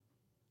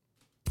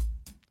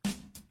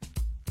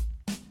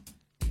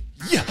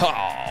Yo!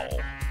 I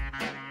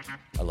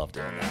love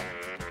doing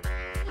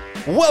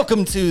that.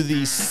 Welcome to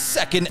the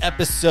second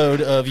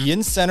episode of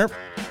YinzCenter,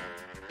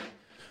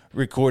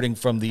 recording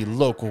from the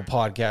local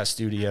podcast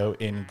studio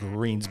in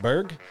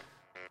Greensburg,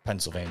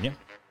 Pennsylvania.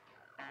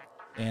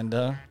 And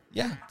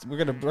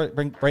we're going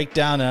to break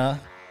down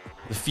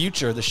the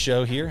future of the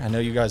show here. I know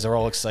you guys are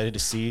all excited to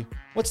see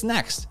what's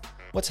next.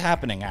 What's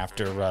happening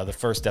after the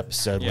first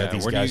episode where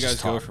these where guys do you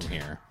guys go talked. from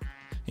here?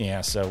 Yeah,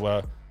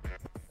 so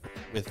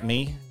with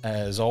me,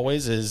 as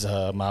always, is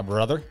my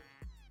brother.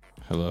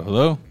 Hello,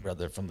 hello.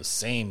 Brother from the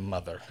same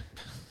mother.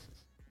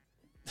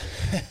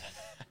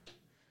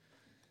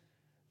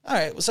 All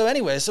right, so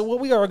anyway, what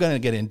we are going to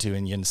get into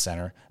in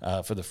YinzCenter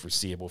for the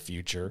foreseeable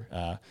future,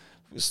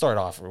 we'll start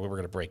off, we're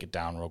going to break it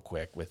down real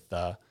quick with,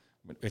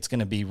 it's going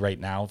to be right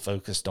now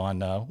focused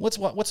on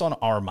what's on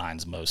our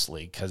minds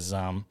mostly, because,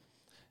 I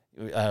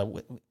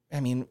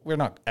mean, we're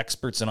not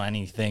experts in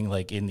anything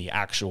like in the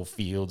actual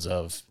fields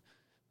of,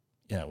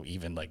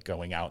 even like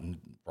going out and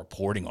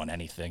reporting on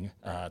anything.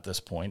 At this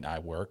point, I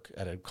work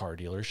at a car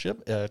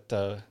dealership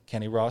at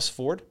Kenny Ross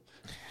Ford.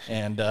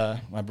 And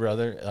my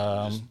brother...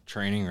 Just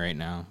training right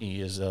now. He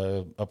is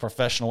a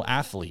professional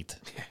athlete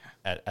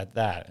at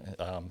that.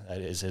 That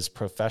is his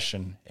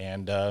profession.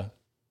 And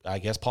I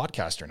guess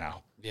podcaster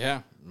now.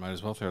 Yeah, might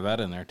as well throw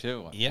that in there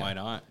too. Yeah. Why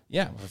not?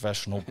 Yeah,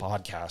 professional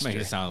podcaster. Make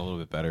it sound a little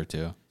bit better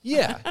too.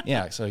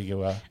 Yeah. So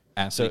you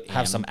have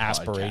some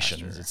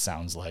aspirations, podcaster. it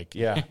sounds like.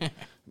 Yeah.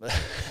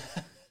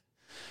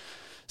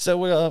 So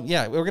we're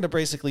going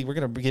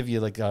to give you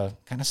like a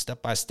kind of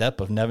step by step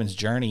of Nevin's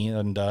journey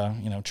and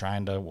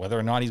trying to whether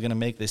or not he's going to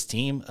make this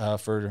team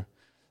for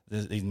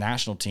the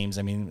national teams.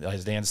 I mean,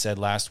 as Dan said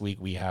last week,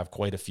 we have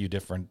quite a few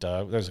different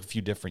there's a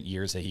few different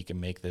years that he can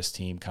make this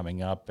team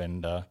coming up,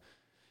 and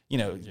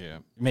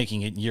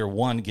making it year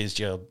one gives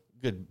you a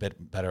good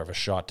bit better of a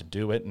shot to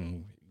do it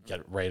and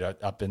get right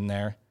up in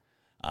there.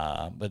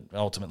 But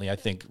ultimately, I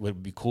think what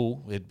would be cool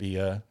would be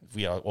if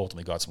we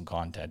ultimately got some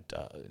content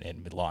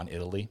in Milan,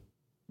 Italy.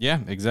 Yeah,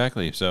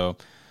 exactly. So,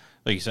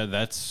 like you said,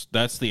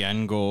 that's the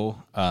end goal.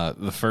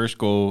 The first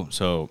goal.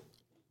 So,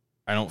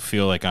 I don't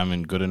feel like I'm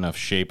in good enough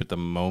shape at the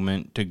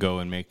moment to go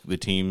and make the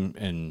team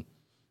in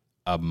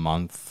a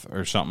month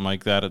or something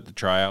like that at the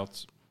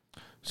tryouts.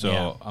 So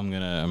yeah. I'm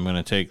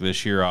gonna take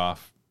this year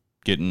off,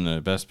 get in the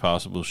best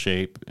possible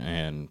shape,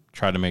 and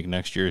try to make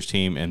next year's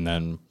team, and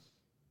then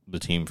the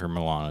team for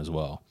Milan as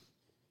well.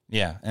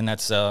 Yeah, and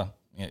that's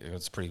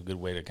it's a pretty good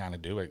way to kind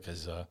of do it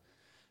because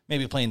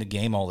maybe playing the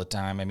game all the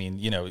time. I mean,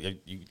 you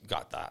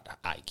got that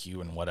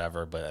IQ and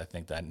whatever, but I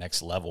think that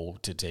next level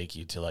to take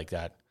you to like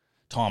that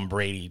Tom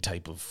Brady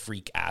type of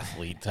freak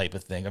athlete type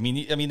of thing. I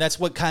mean that's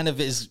what kind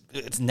of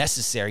it's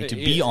necessary to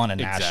be on a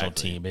national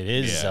team. It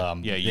is.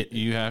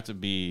 You have to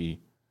be,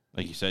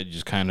 like you said,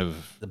 just kind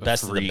of the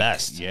best of the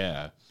best.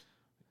 Yeah.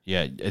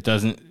 It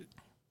doesn't.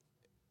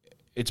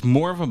 It's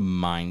more of a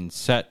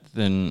mindset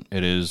than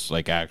it is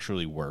like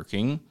actually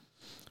working.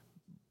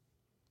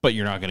 But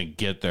you're not going to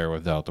get there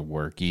without the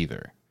work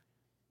either.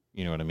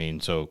 You know what I mean?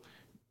 So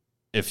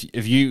if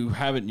you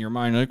have it in your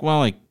mind, like,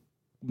 well, I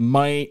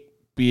might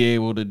be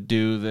able to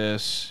do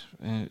this,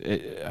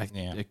 I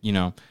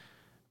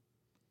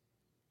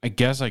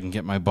guess I can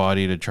get my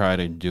body to try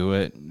to do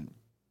it.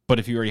 But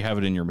if you already have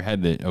it in your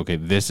head that, okay,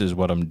 this is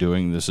what I'm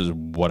doing, this is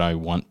what I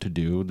want to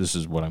do, this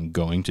is what I'm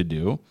going to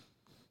do.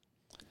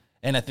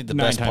 And I think the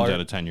 9 best times part, out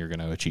of 10, you're going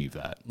to achieve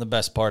that. The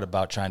best part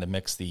about trying to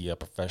mix the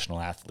professional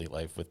athlete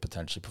life with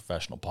potentially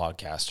professional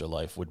podcaster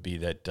life would be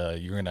that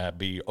you're going to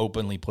be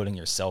openly putting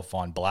yourself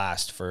on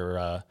blast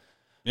for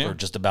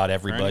just about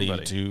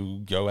everybody to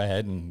go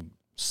ahead and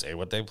say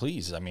what they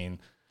please. I mean,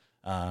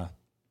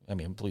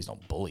 please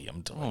don't bully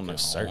him to a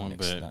certain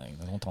extent.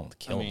 Don't tell him to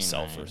kill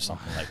himself or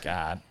something like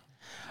that.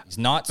 He's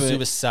not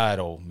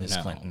suicidal, Miss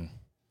Clinton.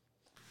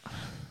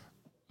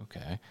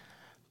 Okay.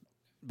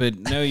 But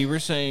no, you were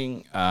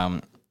saying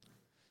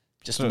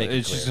just to make it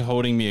clear. Just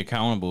holding me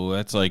accountable.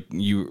 That's like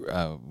we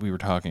were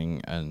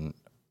talking, and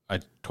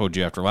I told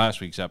you after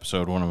last week's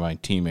episode, one of my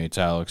teammates,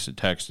 Alex, had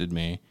texted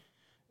me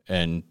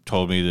and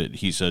told me that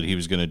he said he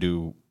was going to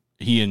do.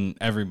 He and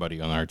everybody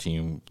on our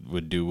team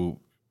would do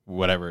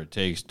whatever it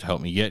takes to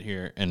help me get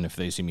here, and if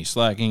they see me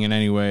slacking in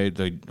any way,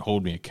 they'd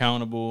hold me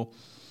accountable,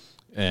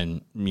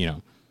 and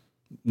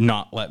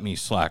not let me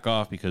slack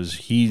off because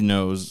he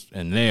knows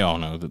and they all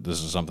know that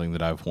this is something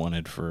that I've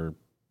wanted for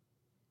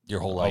your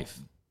whole life.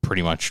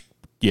 Pretty much.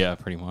 Yeah,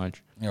 pretty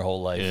much. Your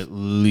whole life. At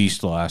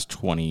least the last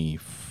 20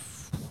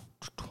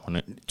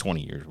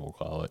 years, we'll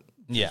call it.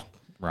 Yeah.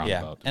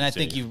 Roundabout. And I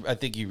think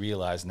you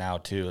realize now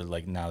too,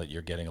 like now that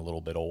you're getting a little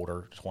bit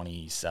older,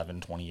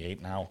 27,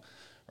 28 now,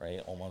 right?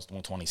 Almost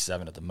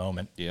 27 at the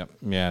moment. Yeah.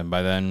 Yeah.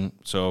 By then,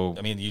 so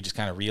I mean, you just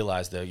kind of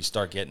realize though, you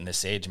start getting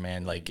this age,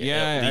 man. Like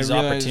these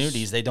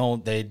opportunities, they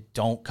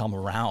don't come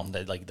around.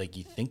 They like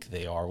you think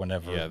they are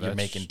whenever you're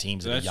making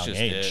teams at a young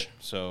age.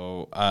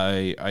 So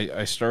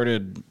I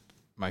started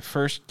my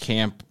first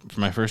camp.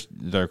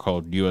 They're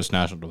called U.S.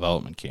 National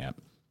Development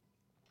Camp,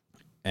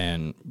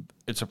 and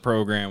it's a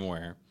program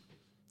where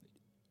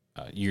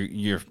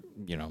you're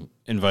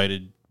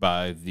invited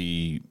by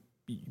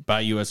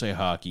USA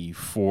Hockey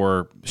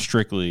for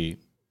strictly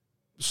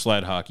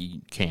sled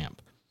hockey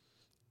camp.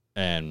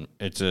 And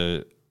it's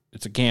a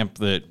camp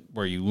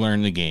where you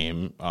learn the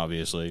game,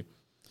 obviously,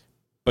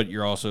 but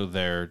you're also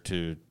there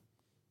to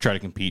try to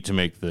compete to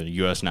make the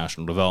U.S.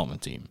 national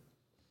development team,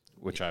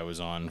 which I was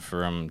on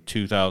from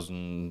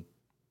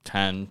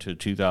 2010 to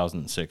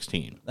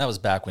 2016. That was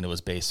back when it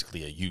was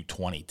basically a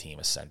U20 team,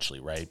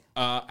 essentially, right?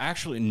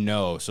 Actually,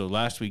 no. So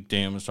last week,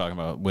 Dan was talking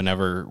about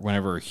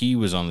whenever he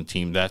was on the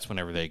team, that's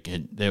whenever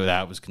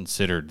that was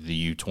considered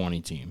the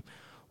U20 team.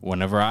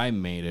 Whenever I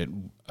made it,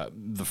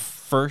 the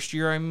first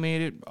year I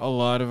made it, a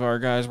lot of our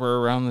guys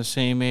were around the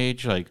same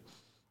age. Like,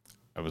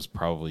 I was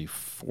probably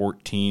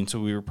 14,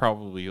 so we were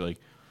probably like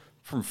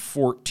from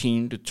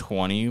 14 to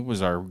 20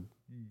 was our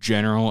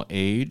general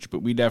age,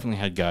 but we definitely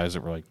had guys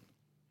that were like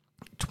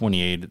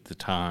 28 at the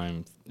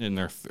time, and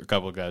a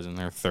couple of guys in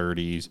their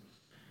 30s.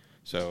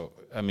 So,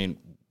 I mean,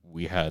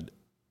 we had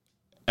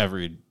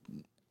everything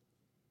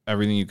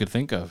you could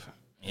think of.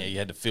 Yeah, you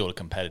had to field a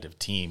competitive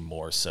team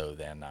more so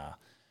than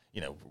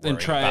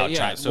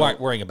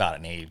worrying about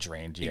an age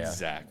range. Yeah,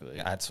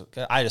 exactly.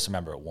 I just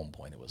remember at one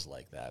point it was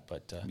like that.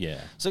 But yeah.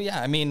 So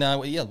yeah, I mean,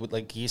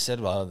 like he said,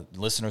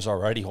 listeners are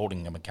already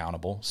holding him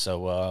accountable.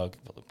 So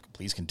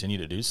please continue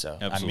to do so.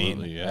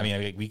 Absolutely. I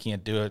mean, we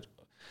can't do it.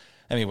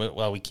 I mean,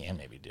 well, we can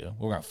maybe do.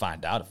 We're going to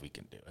find out if we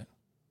can do it.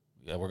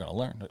 Yeah, we're going to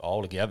learn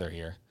all together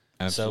here.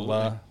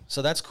 Absolutely.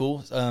 So that's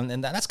cool,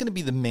 and that's going to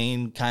be the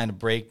main kind of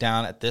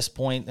breakdown at this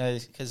point,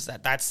 because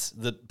that's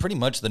pretty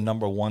much the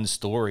number one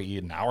story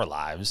in our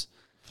lives,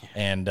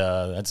 and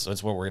that's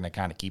what we're going to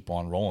kind of keep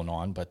on rolling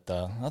on. But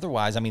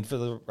otherwise, I mean, for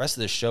the rest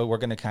of the show, we're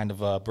going to kind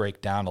of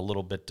break down a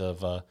little bit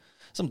of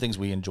some things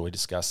we enjoy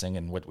discussing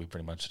and what we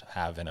pretty much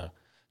have in a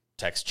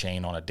text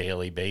chain on a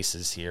daily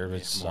basis here.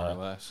 It's more or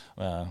less.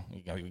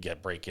 We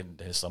get break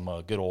into some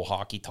good old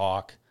hockey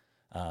talk,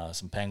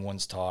 some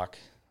Penguins talk.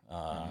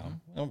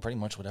 Pretty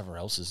much whatever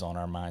else is on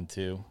our mind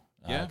too.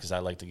 Because I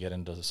like to get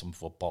into some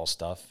football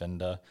stuff,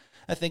 and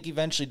I think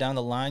eventually down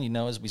the line,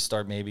 as we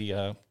start maybe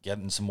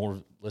getting some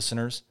more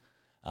listeners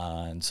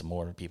and some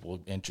more people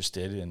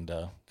interested, and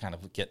kind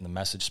of getting the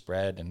message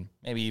spread, and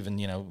maybe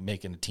even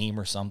making a team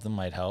or something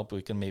might help.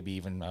 We can maybe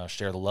even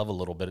share the love a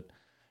little bit,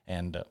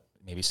 and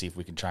maybe see if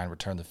we can try and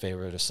return the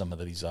favor to some of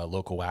these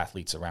local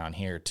athletes around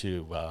here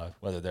too,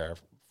 whether they're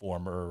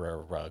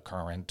former or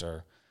current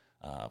or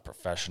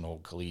professional,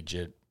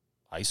 collegiate,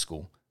 high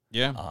school.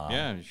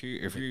 Yeah, If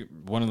you're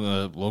one of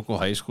the local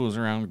high schools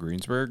around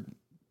Greensburg,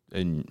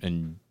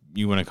 and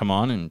you want to come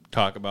on and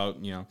talk about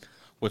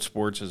what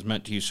sports has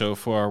meant to you so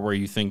far, where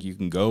you think you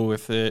can go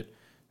with it,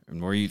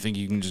 and where you think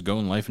you can just go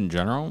in life in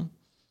general,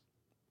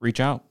 reach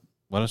out.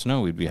 Let us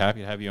know. We'd be happy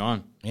to have you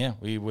on. Yeah,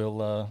 we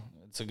will.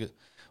 It's a good.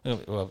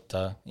 Well,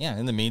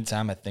 in the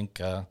meantime, I think,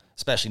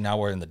 especially now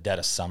we're in the dead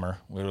of summer,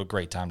 we're a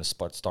great time to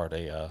start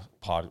a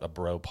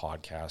bro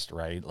podcast,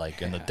 right?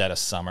 Like in the dead of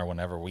summer,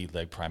 whenever we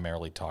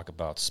primarily talk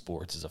about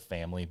sports as a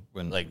family,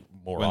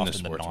 more often the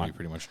sports than not. We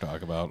pretty much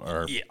talk about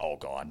are all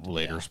gone.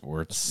 Later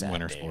sports,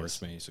 winter sports,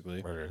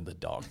 basically. We're in the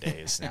dog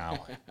days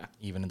now.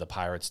 Even the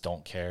Pirates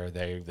don't care.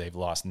 They've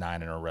lost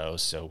 9 in a row,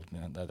 so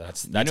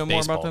that's you know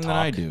more about them than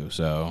I do.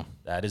 So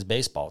that is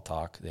baseball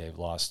talk. They've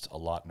lost a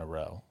lot in a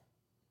row.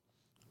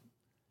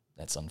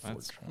 That's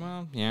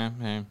unfortunate.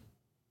 Hey.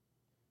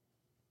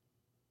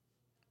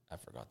 I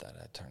forgot that.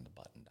 I turned the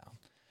button down.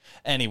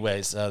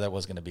 Anyways, that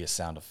was going to be a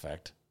sound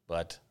effect,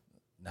 but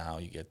now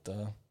you get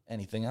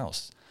anything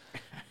else.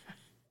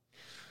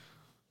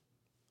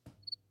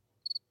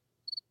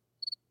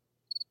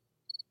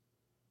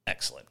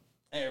 Excellent.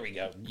 There we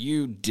go.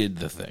 You did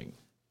the thing.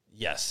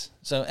 Yes.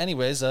 So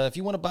anyways, if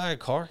you want to buy a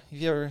car,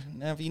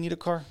 if you need a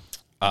car?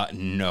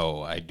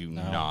 No, I do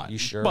not. You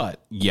sure?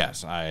 But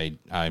yes,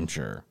 I'm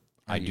sure.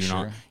 I do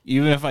sure? not.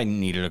 Even if I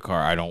needed a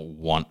car, I don't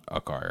want a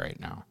car right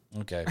now.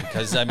 Okay,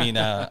 because I mean,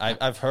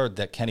 I've heard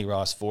that Kenny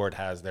Ross Ford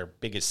has their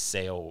biggest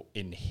sale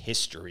in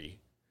history.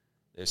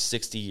 There's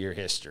 60-year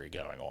history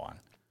going on.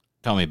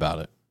 Tell me about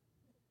it.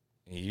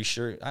 Are you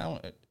sure? Are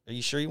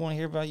you sure you want to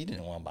hear about it? You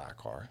didn't want to buy a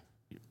car.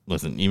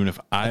 Listen, even if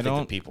I don't,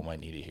 think the people might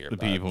need to hear about it.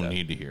 The people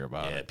need to hear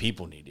about it. Yeah,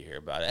 people need to hear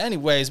about it.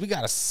 Anyways, we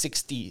got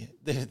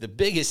the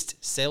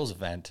biggest sales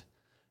event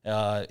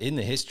in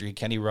the history,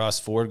 Kenny Ross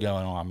Ford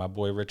going on. My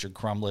boy Richard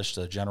Crumlish,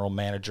 the general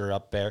manager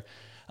up there,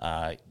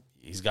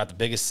 he's got the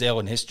biggest sale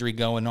in history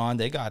going on.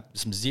 They got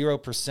some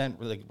 0%,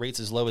 like rates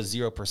as low as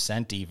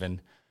 0% even,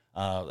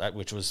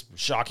 which was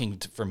shocking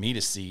for me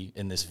to see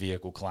in this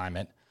vehicle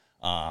climate.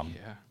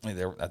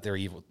 They're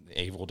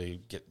able to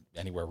get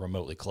anywhere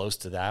remotely close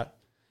to that,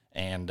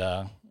 and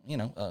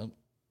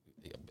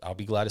I'll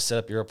be glad to set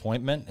up your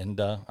appointment, and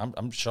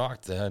I'm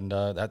shocked, and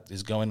that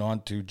is going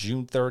on to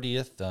June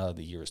 30th.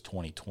 The year is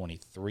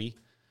 2023.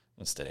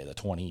 What's today? The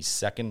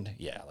 22nd?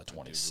 Yeah, the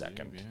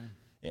 22nd.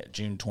 Yeah,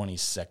 June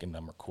 22nd.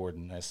 I'm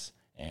recording this,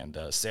 and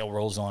sale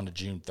rolls on to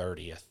June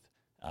 30th,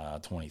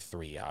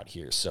 23 out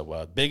here.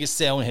 So biggest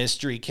sale in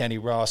history, Kenny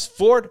Ross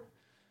Ford.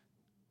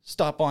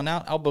 Stop on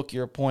out. I'll book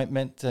your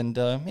appointment, and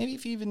maybe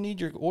if you even need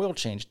your oil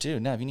change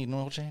too. Now, if you need an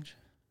oil change.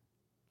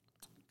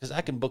 because I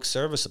can book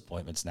service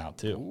appointments now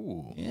too.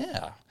 Ooh.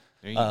 Yeah.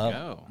 There you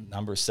go.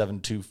 Number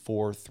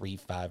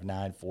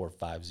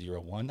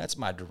 724-359-4501. That's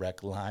my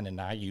direct line,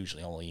 and I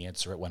usually only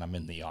answer it when I'm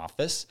in the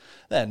office.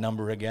 That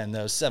number again,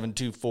 though,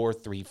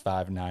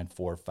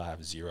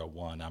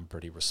 724-359-4501. I'm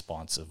pretty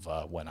responsive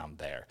when I'm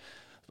there.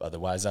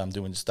 Otherwise, I'm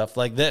doing stuff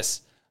like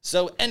this.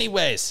 So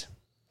anyways,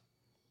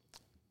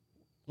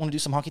 want to do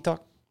some hockey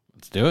talk?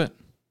 Let's do it.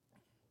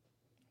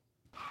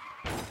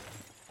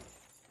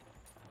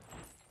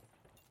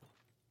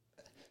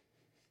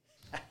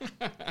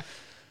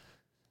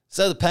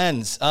 So the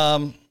Pens,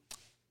 you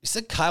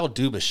said Kyle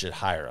Dubas should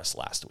hire us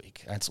last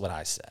week. That's what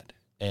I said.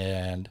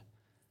 And,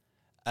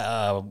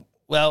 well,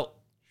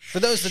 for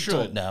those that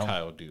don't know,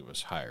 Kyle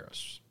Dubas hire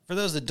us. For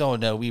those that don't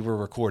know, we were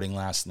recording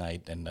last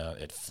night and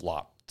it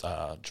flopped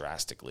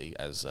drastically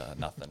as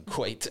nothing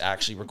quite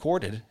actually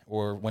recorded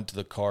or went to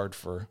the card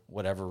for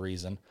whatever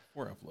reason.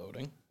 We're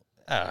uploading.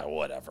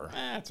 Whatever.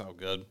 It's all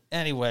good.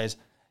 Anyways,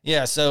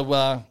 yeah. So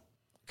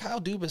Kyle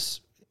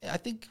Dubas, I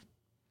think.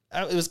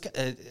 It's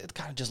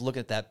kind of just looking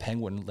at that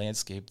Penguin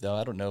landscape, though.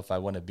 I don't know if I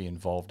want to be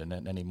involved in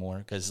it anymore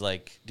because,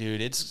 like, dude,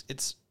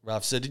 it's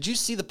rough. So, did you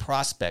see the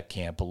prospect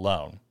camp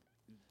alone?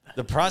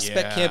 The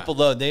prospect camp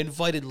alone, they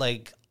invited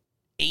like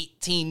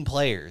 18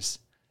 players,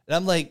 and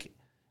I'm like,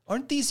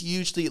 aren't these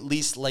usually at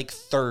least like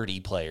 30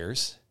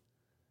 players?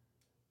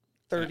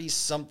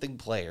 30-something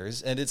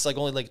players, and it's like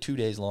only like 2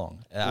 days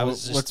long.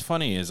 What's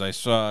funny is I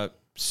saw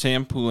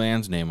Sam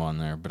Poulin's name on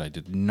there, but I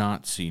did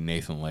not see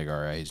Nathan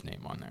Legare's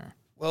name on there.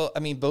 Well, I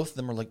mean, both of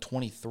them are like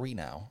 23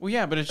 now. Well,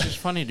 yeah, but it's just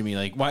funny to me.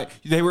 Like, why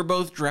they were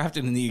both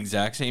drafted in the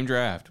exact same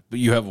draft, but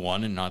you have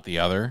one and not the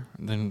other,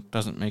 then it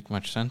doesn't make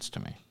much sense to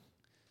me.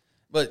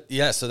 But,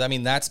 yeah, so, I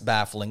mean, that's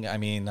baffling. I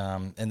mean,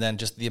 and then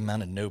just the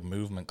amount of no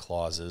movement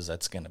clauses,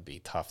 that's going to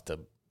be tough to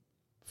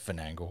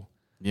finagle.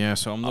 Yeah,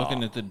 so I'm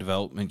looking at the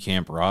development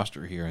camp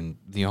roster here, and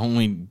the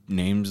only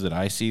names that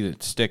I see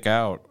that stick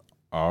out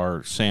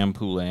are Sam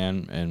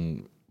Poulin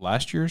and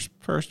last year's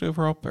first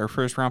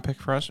round pick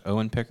for us,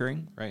 Owen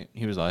Pickering, right?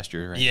 He was last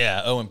year, right?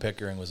 Yeah, Owen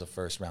Pickering was a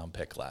first round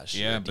pick last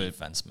year. But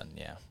defenseman,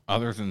 yeah.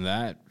 Other than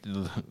that,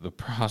 the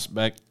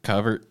prospect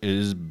cover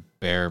is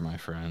bare, my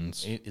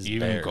friends. It is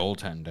even bare.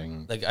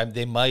 Goaltending. Like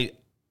they might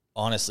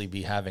honestly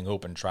be having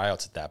open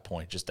tryouts at that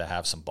point just to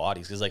have some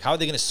bodies. Because like, how are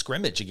they going to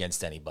scrimmage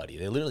against anybody?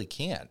 They literally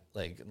can't.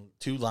 Like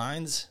 2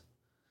 lines,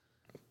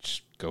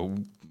 just go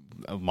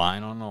a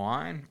line on the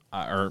line,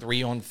 or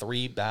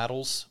 3-on-3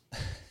 battles.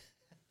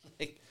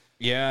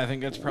 Yeah, I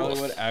think that's probably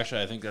what.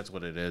 Actually, I think that's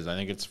what it is. I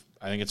think it's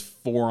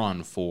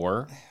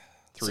 4-on-4,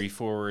 3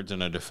 forwards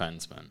and a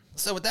defenseman.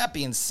 So with that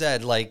being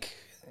said, like,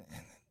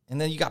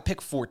 and then you got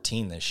pick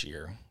 14 this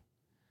year.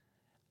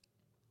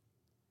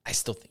 I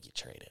still think you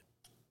trade it.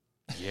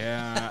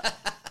 Yeah,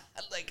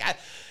 like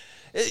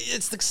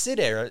it's the Sid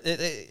era.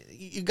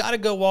 You got to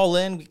go all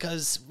in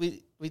because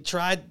we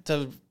tried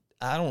to.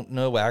 I don't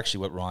know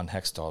actually what Ron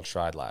Hextall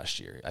tried last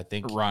year. I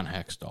think Ron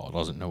Hextall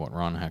doesn't know what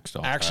Ron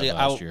Hextall actually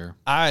tried last year.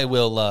 I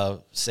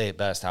will say it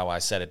best how I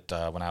said it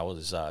when I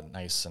was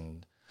nice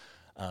and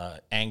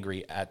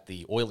angry at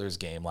the Oilers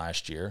game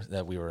last year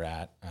that we were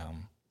at.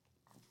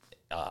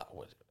 I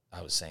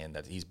was saying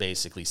that he's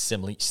basically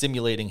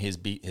simulating his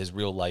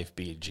real life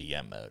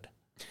BGM mode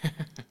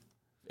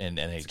in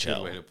NHL. That's a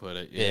good way to put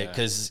it. Yeah,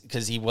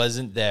 because he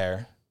wasn't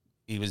there.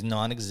 He was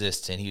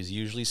non-existent. He was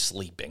usually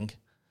sleeping.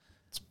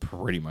 It's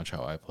pretty much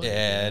how I play.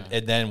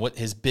 And then what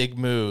his big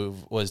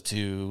move was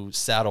to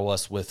saddle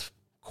us with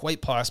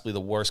quite possibly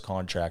the worst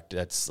contract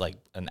that's like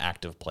an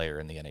active player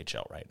in the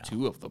NHL right now.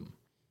 2 of them.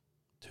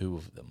 2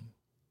 of them.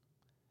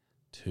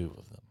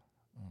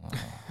 Oh.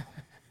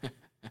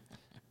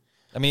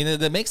 I mean,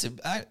 that makes it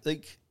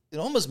like it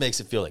almost makes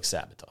it feel like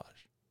sabotage.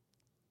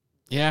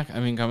 Yeah,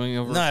 I mean, coming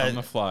over from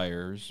the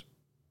Flyers.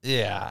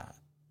 Yeah,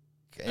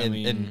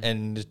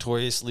 and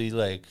notoriously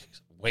like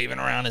waving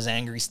around his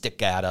angry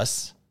stick at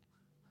us.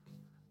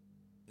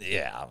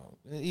 Yeah,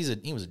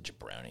 he was a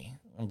jabroni.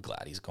 I'm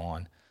glad he's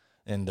gone.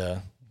 And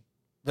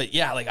but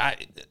yeah, like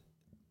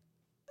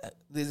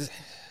cause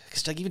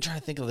like even trying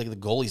to think of like the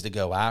goalies to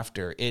go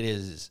after,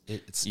 it's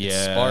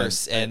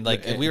sparse. And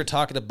like we were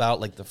talking about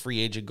like the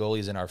free agent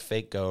goalies in our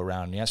fake go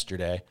around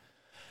yesterday,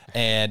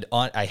 and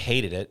I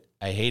hated it.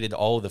 I hated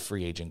all of the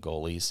free agent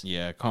goalies.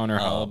 Yeah, Connor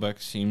Hellebuyck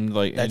seemed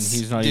like and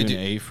he's not even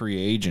a free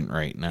agent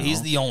right now.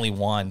 He's the only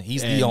one.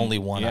 The only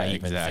one I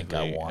even think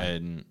I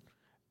want.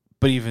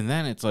 But even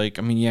then, it's like,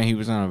 I mean, yeah, he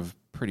was on a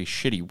pretty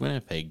shitty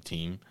Winnipeg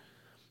team.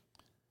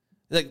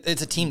 Like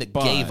it's a team that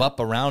gave up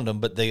around him,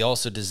 but they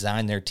also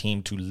designed their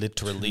team to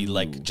literally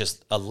like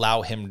just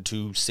allow him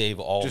to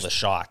save all the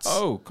shots.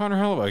 Oh, Connor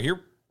Hellebuyck,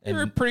 you're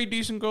a pretty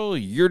decent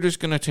goalie. You're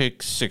just going to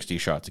take 60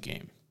 shots a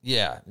game.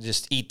 Yeah,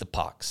 just eat the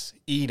pucks.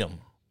 Eat them.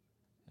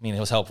 I mean, it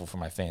was helpful for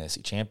my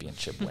fantasy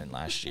championship win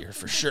last year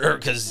for sure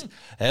because,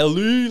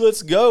 Ellie,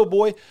 let's go,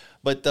 boy.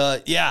 But,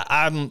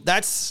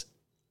 that's...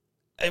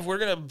 If we're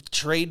going to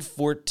trade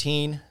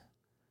 14,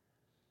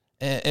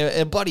 and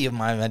a buddy of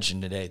mine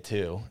mentioned today,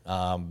 too,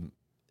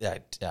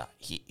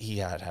 he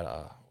had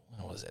a,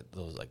 what was it? It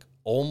was like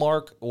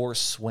Olmark or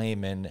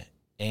Swayman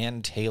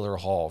and Taylor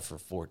Hall for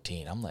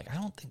 14. I'm like, I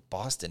don't think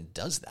Boston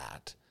does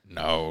that.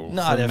 No,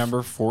 not for if,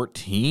 number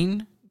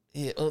 14.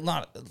 Yeah, well,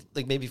 not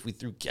like maybe if we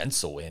threw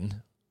Gensel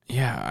in.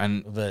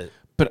 Yeah, but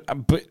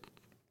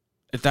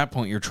at that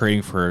point, you're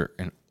trading for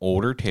an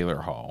older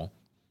Taylor Hall,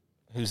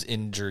 who's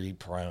injury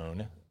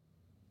prone,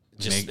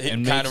 just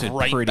and kind of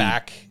right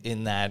back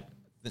in that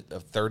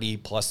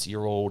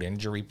 30-plus-year-old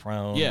injury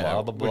prone. Yeah,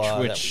 blah blah blah.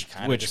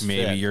 Which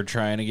maybe you're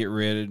trying to get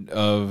rid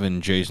of,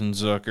 and Jason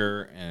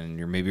Zucker, and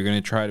you're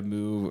going to try to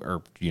move,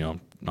 or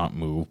not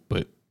move,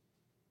 but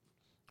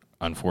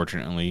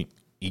unfortunately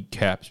eat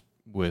caps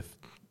with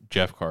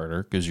Jeff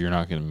Carter because you're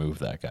not going to move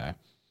that guy.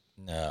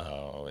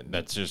 No,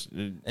 that's just.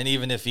 And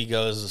even if he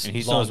goes, and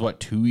he still has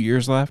 2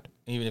 years left.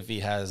 Even if he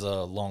has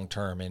a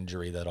long-term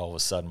injury that all of a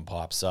sudden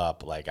pops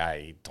up, like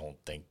I don't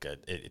think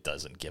it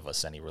doesn't give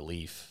us any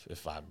relief.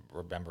 If I'm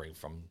remembering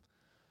from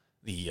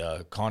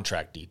the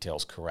contract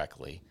details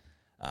correctly,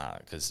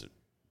 because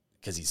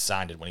he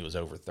signed it when he was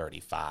over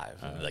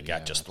 35.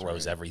 That just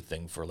throws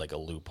everything for like a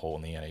loophole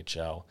in the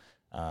NHL.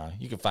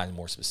 You can find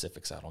more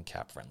specifics out on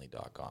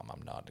capfriendly.com.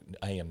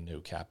 I am no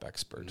cap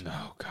expert.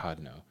 No, God,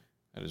 no.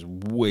 That is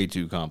way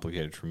too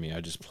complicated for me.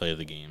 I just play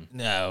the game.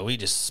 No, we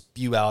just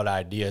spew out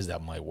ideas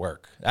that might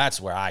work.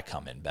 That's where I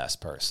come in best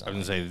personally. I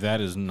was going to say,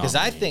 that is not. Because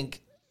I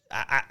think,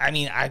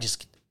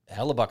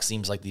 Hellebuck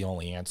seems like the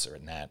only answer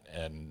in that.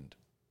 And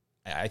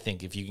I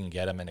think if you can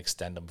get him and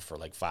extend him for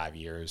like 5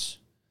 years,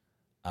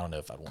 I don't know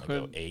if I'd want to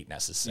go 8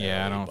 necessarily.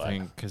 Yeah, I don't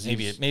think. Cause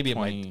maybe it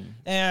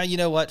might. You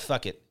know what?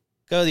 Fuck it.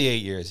 Go the 8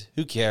 years.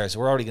 Who cares?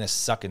 We're already going to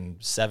suck in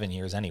 7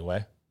 years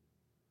anyway.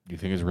 Do you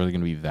think it's really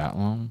going to be that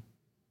long?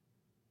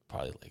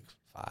 Probably like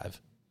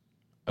 5.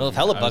 Well, if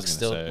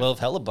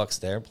Hellebuck's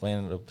there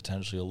playing at a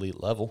potentially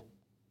elite level,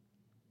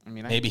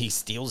 maybe he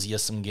steals you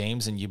some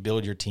games and you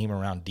build your team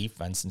around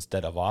defense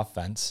instead of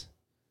offense.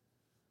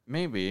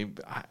 Maybe.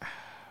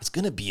 It's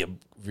going to be a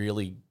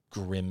really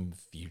grim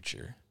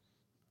future.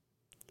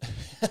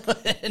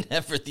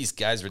 Whenever these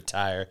guys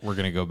retire, we're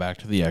going to go back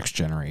to the X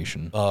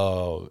generation.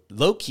 Oh,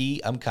 low key,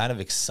 I'm kind of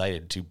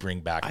excited to bring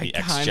back the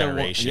X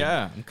generation.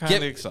 I'm kind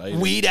of excited.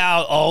 Weed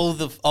out all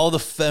the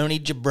phony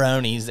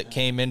jabronis that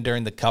came in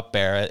during the Cup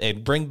era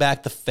and bring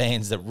back the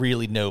fans that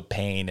really know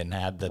pain and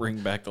had the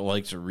bring back the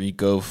likes of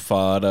Rico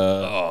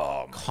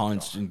Fata,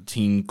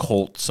 Konstantin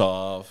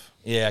Koltsov.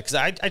 Yeah, because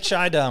I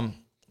tried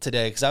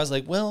today because I was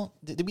like, well,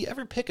 did we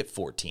ever pick at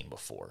 14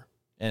 before?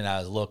 And I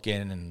was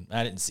looking, and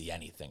I didn't see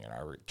anything in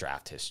our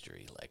draft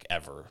history, like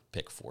ever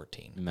pick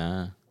 14.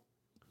 Nah.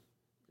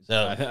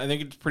 So I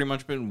think it's pretty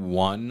much been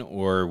 1,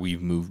 or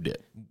we've moved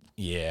it.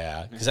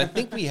 Yeah, because I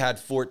think we had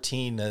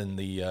 14 in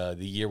the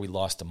year we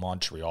lost to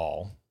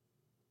Montreal.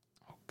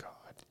 Oh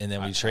God! And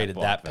then we traded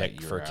that pick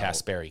for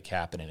Kasperi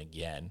Kapanen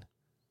again.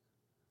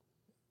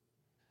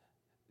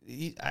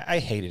 I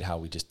hated how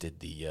we just did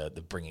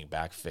the bringing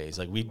back phase.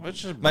 Like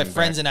my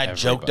friends and I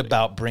joked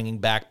about bringing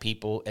back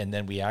people, and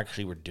then we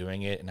actually were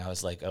doing it, and I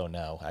was like, "Oh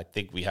no, I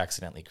think we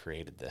accidentally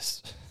created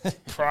this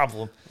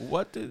problem."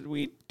 What did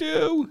we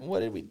do?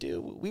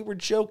 We were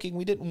joking.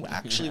 We didn't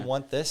actually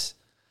want this.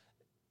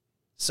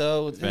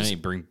 So then he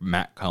bring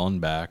Matt Cullen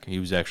back. He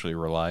was actually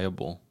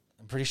reliable.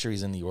 I'm pretty sure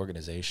he's in the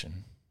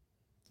organization.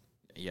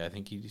 Yeah, I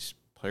think he's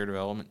player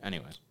development.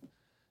 Anyways,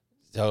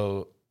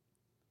 so.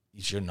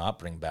 You should not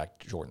bring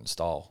back Jordan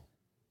Stahl.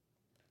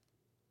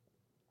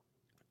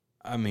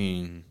 I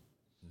mean...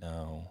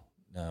 No,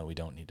 we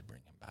don't need to bring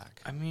him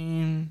back. I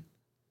mean,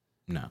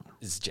 no.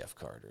 It's Jeff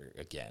Carter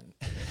again.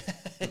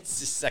 It's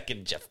the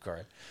second Jeff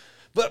Carter.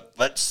 But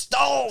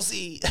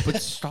Stahlsy! But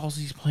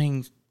Stahlsy's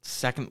playing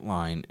second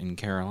line in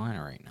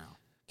Carolina right now.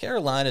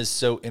 Carolina is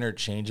so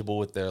interchangeable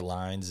with their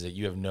lines that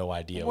you have no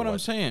idea what I'm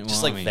saying.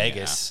 Just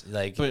Vegas.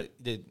 Yeah. But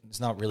it's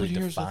not really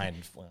defined.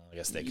 Well, I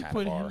guess they kind of are.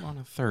 You put him on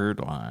a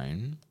third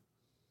line...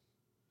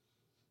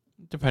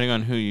 Depending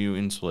on who you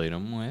insulate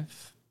them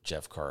with.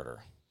 Jeff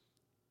Carter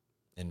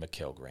and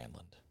Mikhail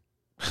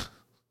Granlund.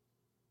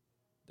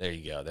 There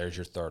you go. There's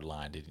your third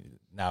line.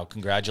 Now,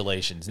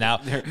 congratulations. Now,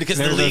 because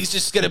the league's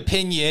just going to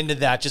pin you into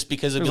that just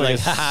because it'll be like,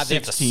 haha, they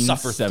have to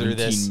suffer through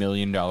this. $17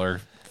 million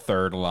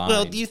third line.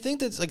 Well, do you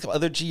think that's like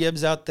other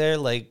GMs out there,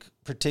 like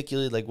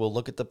particularly like will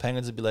look at the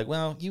Penguins and be like,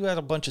 well, you had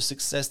a bunch of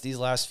success these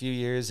last few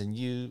years and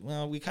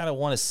we kind of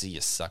want to see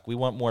you suck. We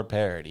want more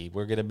parity.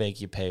 We're going to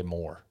make you pay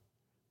more.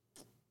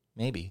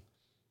 Maybe.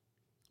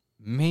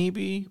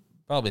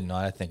 Probably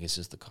not. I think it's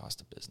just the cost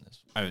of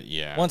business.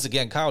 Yeah. Once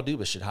again, Kyle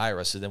Dubas should hire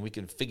us so then we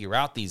can figure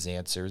out these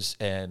answers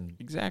and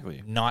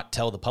not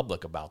tell the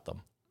public about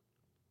them.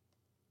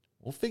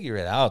 We'll figure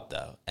it out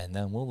though, and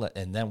then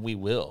we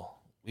will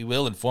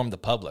inform the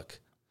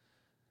public.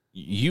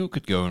 You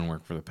could go and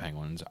work for the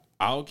Penguins.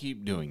 I'll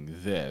keep doing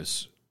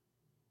this,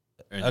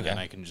 and then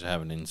I can just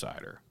have an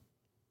insider.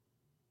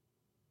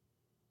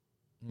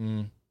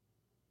 I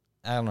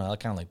don't know. I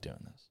kind of like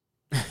doing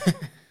this.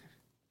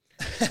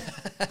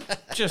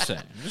 Just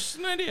saying. Just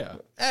an idea.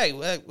 Hey,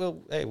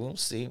 we'll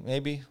see.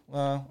 Maybe.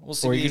 We'll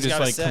see. Or you can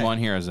just come on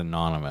here as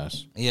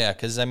anonymous. Yeah,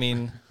 because I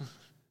mean,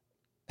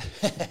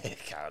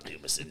 Kyle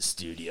Dubas in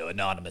studio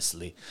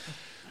anonymously.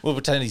 We'll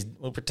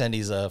pretend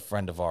he's a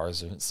friend of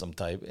ours of some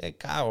type. Hey,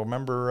 Kyle,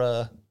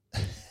 remember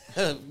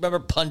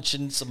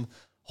punching some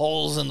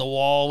holes in the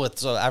wall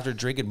after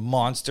drinking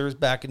Monsters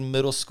back in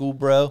middle school,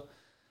 bro?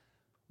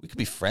 We could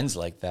be friends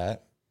like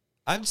that.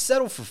 I'd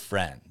settle for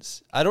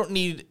friends. I don't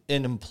need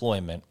an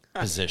employment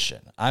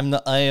position. I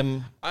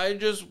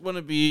just want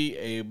to be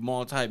a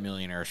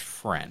multimillionaire's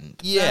friend.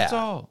 Yeah. That's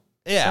all.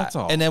 Yeah. That's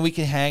all. And then we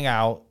can hang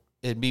out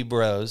and be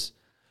bros.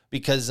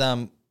 Because,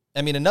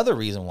 another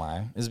reason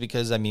why is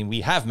because,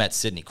 we have met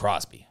Sidney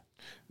Crosby.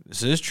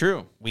 This is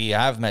true. We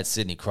have met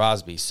Sidney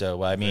Crosby. So,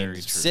 Very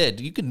true.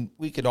 Sid,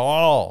 we could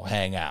all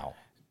hang out.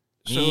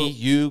 Me,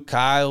 you,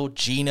 Kyle,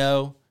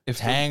 Gino,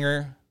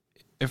 Tanger.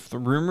 If the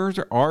rumors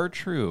are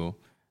true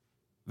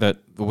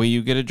that the way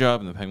you get a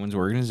job in the Penguins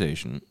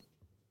organization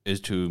is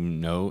to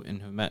know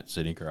and have met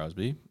Sidney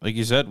Crosby, like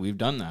you said, we've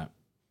done that.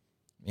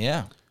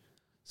 Yeah.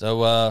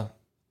 So, how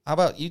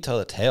about you tell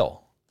a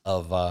tale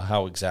of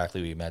how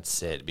exactly we met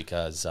Sid?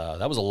 Because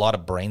that was a lot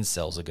of brain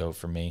cells ago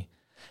for me.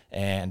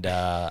 And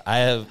I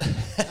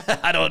have,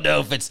 I don't know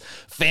if it's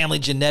family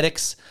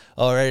genetics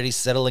already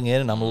settling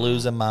in and I'm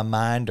losing my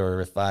mind,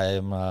 or if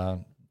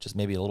I'm just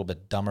maybe a little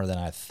bit dumber than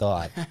I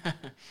thought.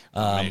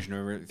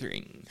 Over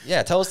 3.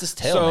 Yeah, tell us this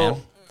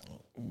tale,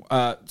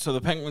 man. So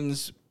the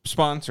Penguins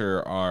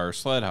sponsor our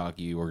sled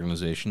hockey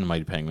organization, the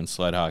Mighty Penguins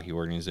Sled Hockey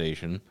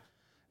Organization,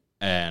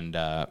 and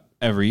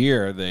every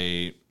year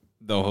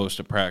they'll host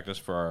a practice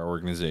for our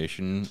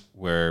organization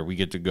where we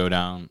get to go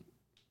down,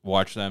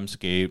 watch them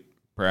skate,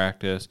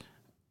 practice,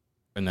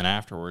 and then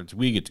afterwards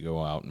we get to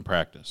go out and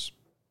practice.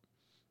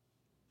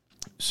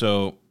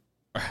 So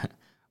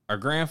our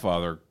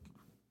grandfather.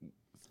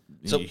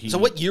 So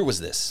what year was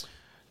this?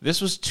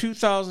 This was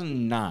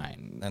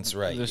 2009. That's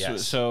right. This yes.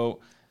 was, so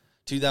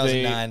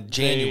 2009,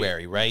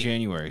 January, right?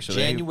 January. So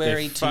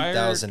January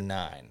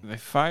 2009. They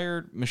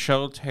fired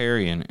Michelle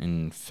Therrien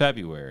in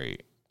February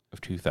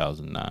of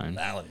 2009.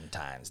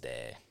 Valentine's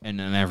Day. And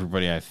then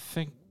everybody, I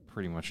think,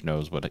 pretty much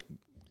knows what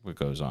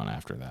goes on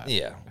after that.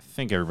 Yeah. I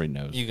think everybody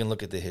knows. You can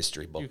look at the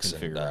history books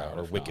figure it out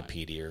or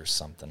Wikipedia or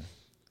something.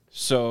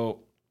 So,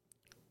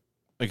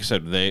 like I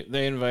said,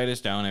 they invite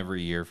us down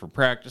every year for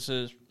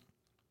practices.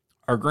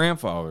 Our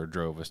grandfather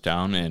drove us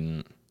down,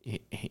 and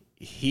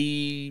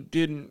he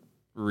didn't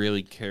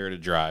really care to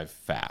drive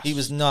fast. He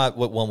was not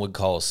what one would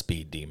call a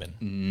speed demon.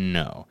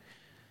 No.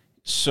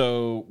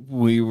 So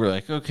we were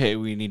like, okay,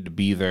 we need to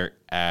be there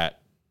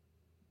at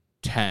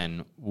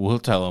 10. We'll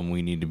tell him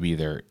we need to be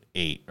there at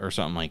 8 or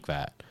something like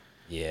that.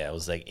 Yeah, it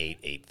was like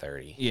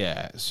 8:30.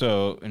 Yeah.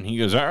 So, and he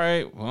goes, all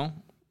right, well,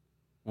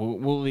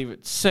 we'll leave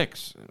at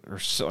 6 or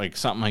like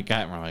something like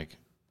that. And we're like,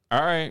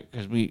 all right,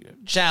 because we...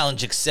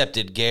 Challenge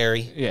accepted,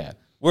 Gary. Yeah.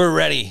 We're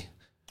ready.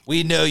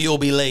 We know you'll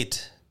be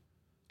late.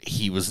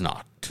 He was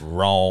not.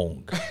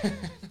 Wrong.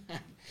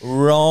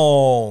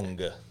 Wrong.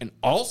 And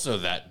also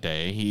that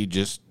day, he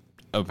just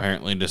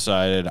apparently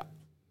decided,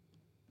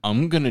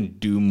 I'm going to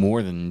do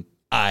more than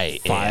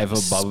 5 above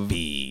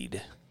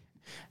speed.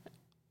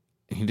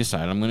 He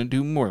decided I'm going to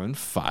do more than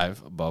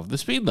 5 above the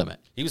speed limit.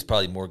 He was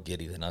probably more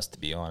giddy than us, to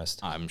be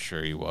honest. I'm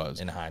sure he was.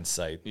 In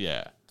hindsight.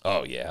 Yeah.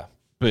 Oh, yeah.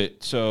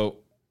 But so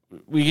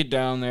we get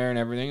down there and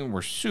everything, and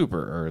we're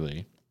super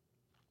early.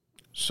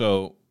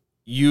 So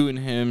you and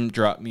him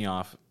drop me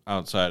off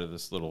outside of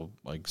this little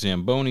like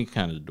Zamboni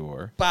kind of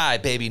door. Bye,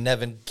 baby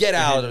Nevin. Get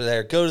out of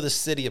there. Go to the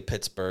city of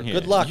Pittsburgh. Yeah.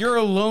 Good luck. You're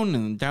alone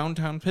in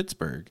downtown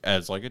Pittsburgh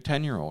as like a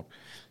 10-year-old.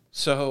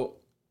 So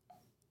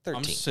 13.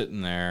 I'm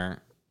sitting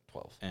there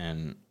 12.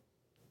 and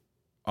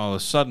all of a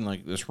sudden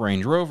like this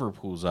Range Rover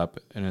pulls up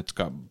and it's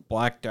got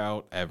blacked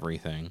out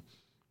everything.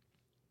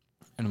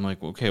 And I'm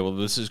like, okay, well,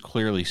 this is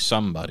clearly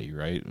somebody,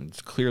 right?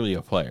 It's clearly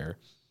a player.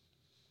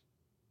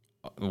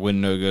 The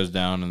window goes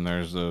down, and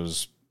there's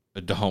those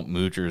adult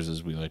moochers,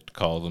 as we like to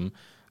call them,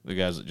 the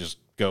guys that just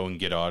go and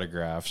get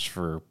autographs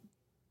for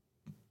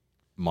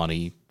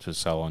money to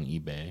sell on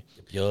eBay.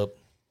 Yup.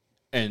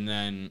 And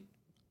then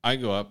I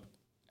go up,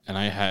 and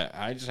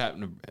I just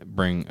happen to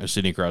bring a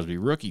Sidney Crosby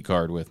rookie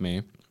card with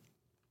me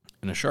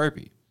and a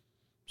Sharpie.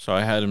 So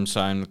I had him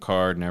sign the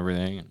card and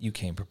everything. You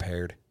came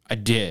prepared. I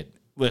did.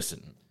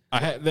 Listen.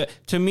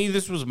 To me,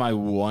 this was my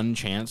one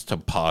chance to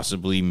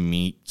possibly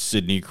meet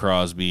Sidney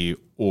Crosby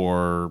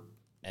or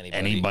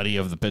anybody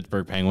of the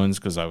Pittsburgh Penguins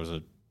because I was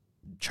a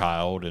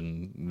child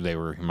and they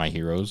were my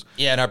heroes.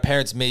 Yeah, and our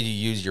parents made you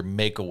use your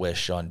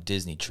Make-A-Wish on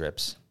Disney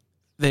trips.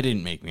 They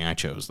didn't make me. I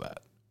chose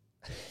that.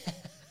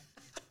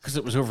 Because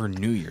it was over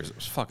New Year's. It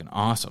was fucking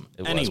awesome.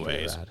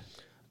 Anyways,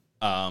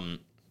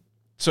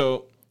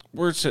 so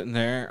we're sitting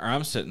there, or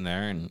I'm sitting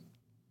there, and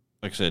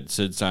like I said,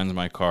 Sid signs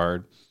my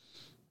card.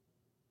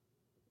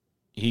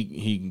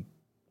 He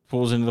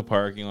pulls into the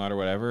parking lot or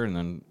whatever, and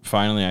then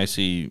finally I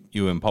see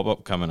you and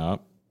Pop-Up coming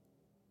up.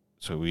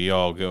 So we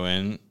all go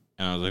in,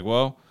 and I was like,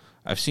 well,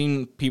 I've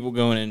seen people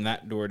going in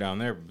that door down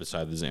there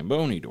beside the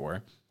Zamboni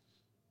door.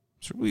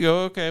 So we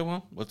go, okay,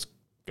 well, let's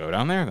go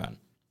down there then.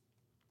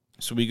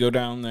 So we go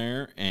down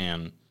there,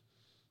 and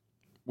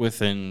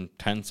within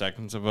 10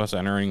 seconds of us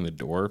entering the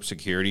door,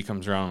 security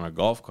comes around on a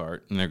golf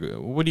cart, and they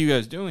go, what are you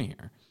guys doing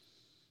here?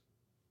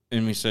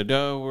 And we said,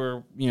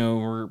 "Oh,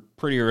 we're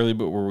pretty early,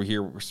 but we're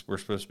here. We're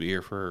supposed to be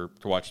here to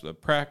watch the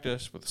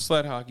practice with the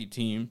sled hockey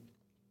team."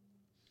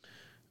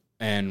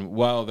 And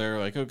while they're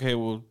like, "Okay,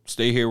 we'll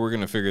stay here. We're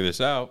gonna figure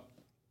this out,"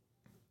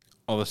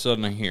 all of a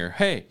sudden I hear,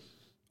 "Hey,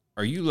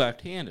 are you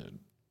left-handed?"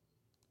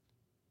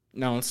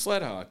 Now in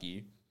sled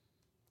hockey,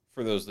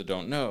 for those that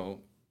don't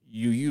know,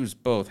 you use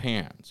both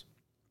hands.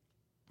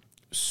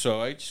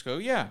 So I just go,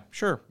 "Yeah,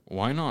 sure,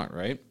 why not?"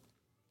 Right?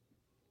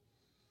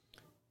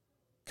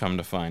 Come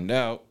to find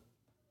out,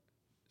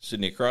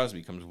 Sidney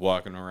Crosby comes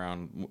walking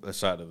around the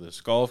side of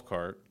this golf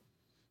cart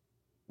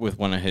with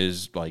one of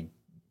his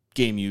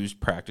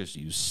game-used,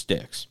 practice-used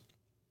sticks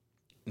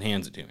and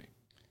hands it to me.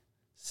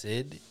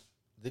 Sid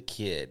the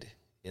Kid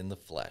in the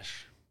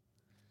flesh.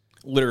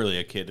 Literally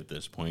a kid at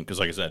this point, because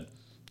like I said,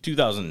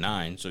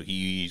 2009, so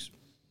he's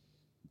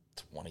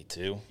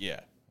 22.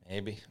 Yeah.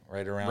 Maybe,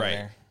 right around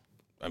there.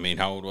 I mean,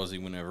 how old was he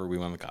whenever we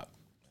won the cup?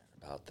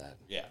 About that.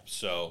 Yeah,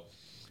 so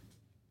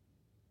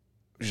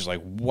just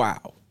like,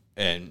 wow.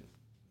 And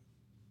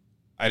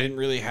I didn't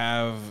really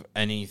have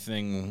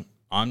anything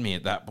on me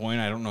at that point.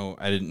 I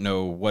didn't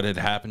know what had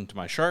happened to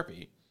my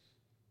Sharpie.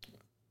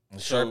 The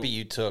Sharpie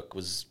you took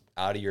was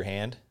out of your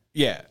hand?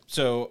 Yeah.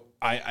 So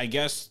I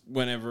guess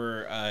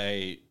whenever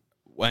I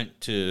went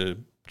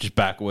to just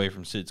back away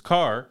from Sid's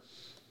car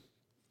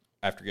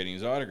after getting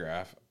his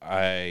autograph,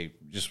 I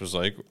just was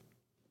like,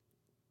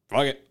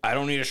 fuck it. I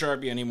don't need a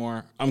Sharpie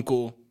anymore. I'm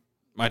cool.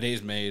 My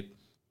day's made.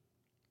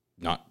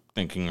 Not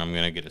thinking I'm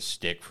going to get a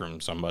stick from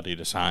somebody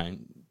to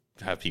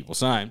have people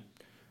sign.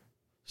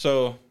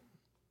 So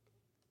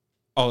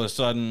all of a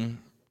sudden,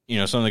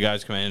 some of the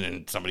guys come in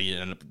and somebody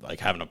ended up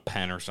having a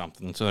pen or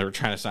something. So they were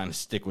trying to sign a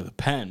stick with a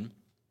pen.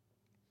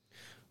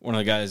 One of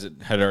the guys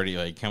that had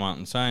already come out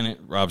and signed it,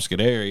 Rob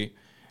Scuderi,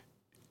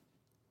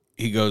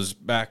 he goes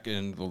back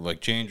in the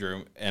change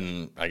room,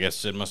 and I guess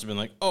Sid must have been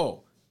like,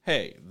 "Oh,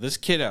 hey, this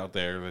kid out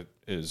there that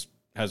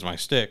has my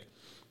stick,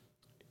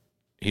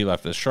 he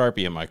left a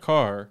Sharpie in my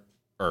car,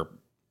 or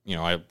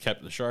I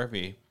kept the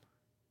Sharpie."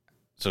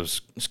 So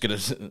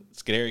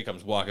Scuderi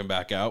comes walking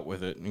back out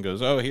with it and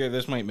goes, "Oh, here,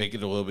 this might make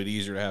it a little bit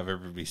easier to have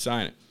everybody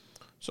sign it."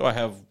 So I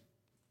have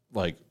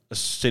a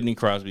Sidney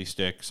Crosby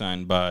stick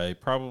signed by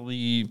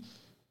probably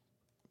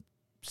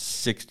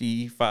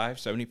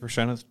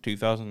 65-70% of the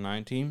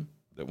 2009 team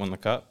that won the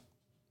cup.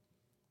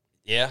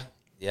 Yeah,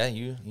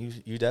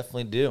 you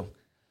definitely do.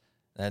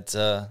 That's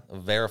a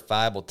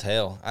verifiable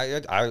tale.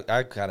 I kind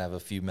of have a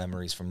few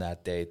memories from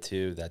that day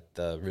too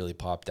that really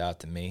popped out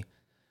to me.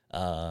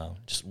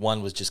 Just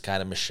one was just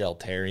kind of Michelle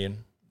Therrien,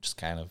 just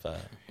kind of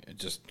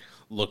just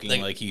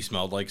looking like he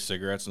smelled like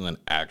cigarettes and then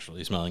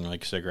actually smelling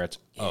like cigarettes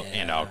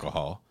and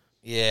alcohol.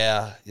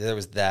 Yeah, there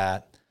was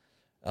that.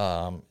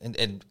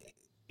 And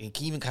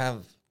even kind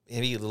of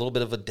maybe a little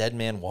bit of a Dead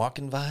Man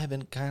Walking vibe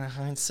in kind of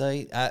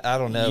hindsight. I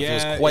don't know if it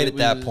was quite at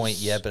that point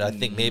yet, but I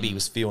think maybe he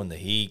was feeling the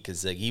heat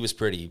because he was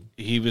pretty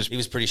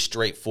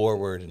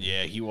straightforward. And,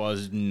 he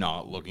was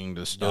not looking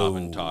to stop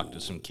and talk to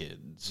some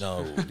kids.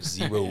 No,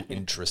 zero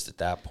interest at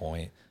that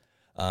point.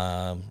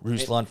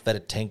 Ruslan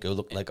Fedotenko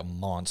looked like a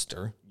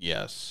monster.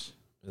 Yes,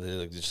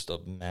 just a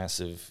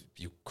massive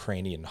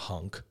Ukrainian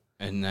hunk.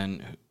 And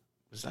then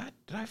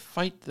did I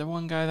fight the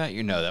one guy that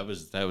year? No, that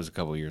was a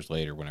couple years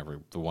later whenever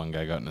the one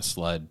guy got in a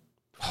sled.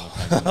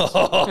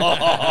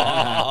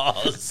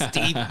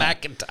 Steve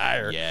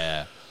McIntyre.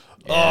 Yeah.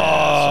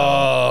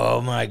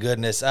 My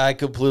goodness. I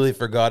completely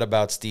forgot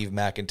about Steve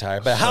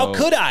McIntyre. But how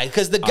could I?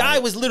 Because the guy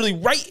was literally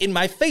right in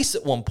my face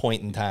at one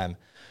point in time.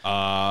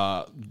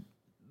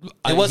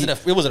 It wasn't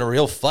a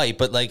real fight,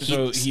 but I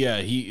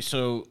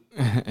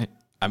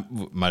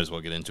might as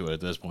well get into it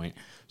at this point.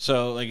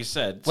 So, like I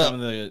said,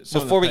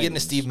 before we get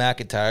into Steve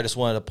McIntyre, I just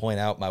wanted to point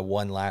out my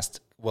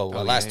last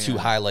two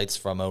highlights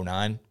from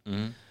 2009.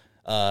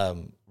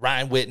 Mm-hmm.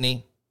 Ryan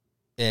Whitney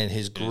and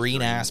his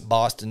green-ass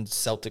Boston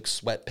Celtics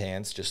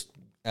sweatpants.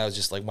 I was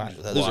just like, wow,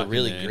 those are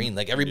really green.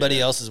 Like everybody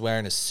else is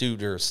wearing a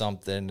suit or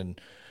something,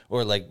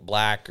 or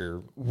black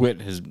or.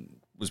 Whit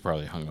was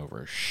probably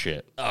hungover as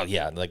shit. Oh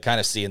yeah,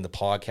 kind of seeing the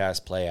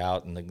podcast play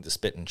out and the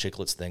Spit and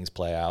Chicklets things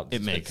play out.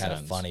 It makes kind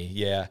sense. of funny,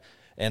 yeah.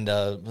 And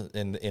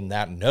in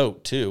that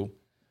note too,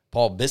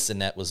 Paul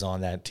Bissonnette was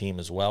on that team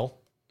as well.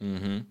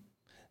 Mm-hmm.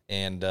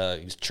 And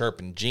he was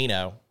chirping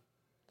Gino,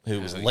 who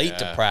was late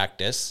to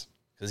practice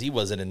because he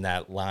wasn't in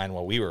that line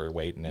while we were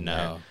waiting in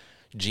there.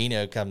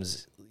 Gino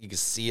comes, you can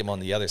see him on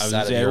the other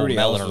side of the old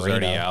Mellon Arena.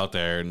 Already out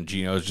there, and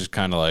Gino's just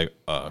kind of like,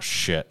 oh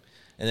shit.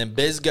 And then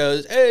Biz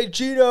goes, "Hey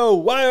Gino,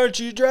 why aren't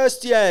you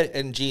dressed yet?"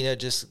 And Gino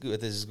just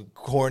with his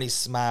corny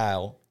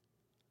smile.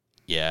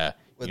 Yeah.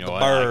 With the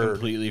bird. I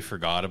completely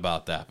forgot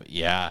about that, but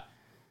yeah.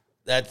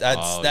 I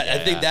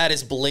think that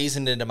is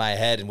blazoned into my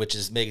head, and which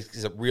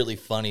makes it really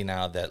funny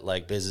now that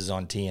Biz is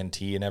on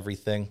TNT and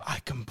everything. I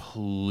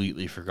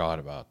completely forgot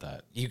about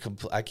that.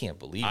 I can't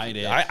believe I it.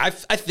 did. I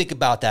think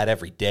about that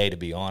every day, to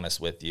be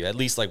honest with you. At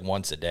least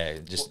once a day.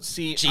 Just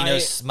see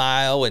Gino's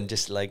smile and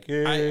just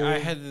hey. I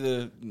had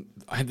the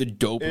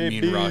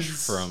dopamine rush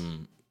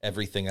from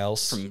everything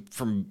else.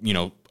 From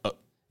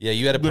Yeah,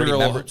 you had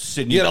a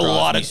Sidney you had a Crosby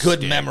lot of good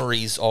stick.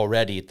 memories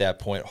already at that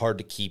point. Hard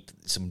to keep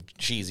some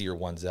cheesier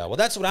ones out. Well,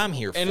 that's what I'm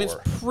here And for.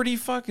 it's pretty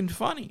fucking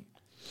funny.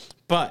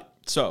 But,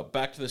 so,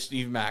 back to the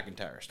Steve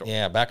McIntyre story.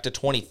 Yeah, back to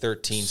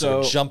 2013. So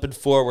we're jumping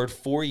forward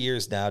 4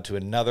 years now to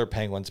another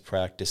Penguins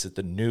practice at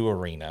the new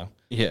arena.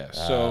 Yeah,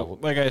 so,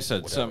 like I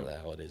said, Whatever the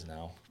hell it is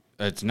now.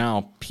 it's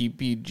now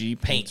PPG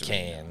Paint Arena.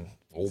 can.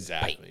 Old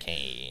Exactly.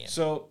 paint can.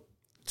 So,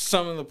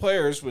 some of the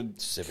players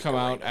would Civic come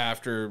out Arena.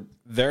 after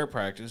their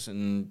practice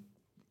and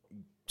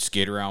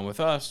skate around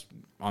with us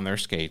on their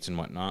skates and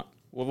whatnot.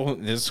 Well,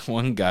 this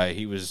one guy,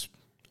 he was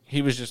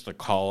just a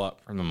call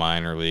up from the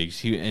minor leagues.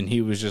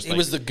 He was just He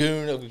was the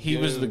goon of he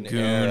was the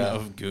goon era.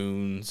 of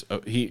goons.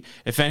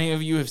 If any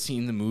of you have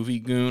seen the movie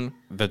Goon,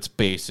 that's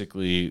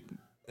basically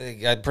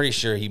I'm pretty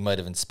sure he might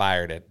have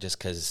inspired it just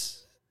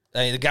because,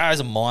 the guy's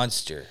a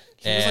monster.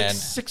 he was like And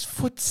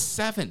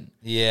 6'7".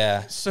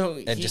 yeah.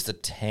 So And just a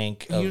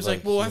tank. he was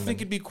like, "Well, I think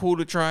it'd be cool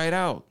to try it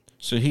out."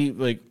 So he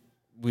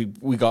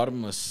we got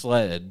him a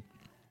sled,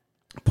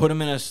 put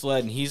him in a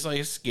sled, and he's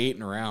like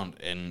skating around.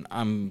 And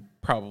I'm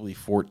probably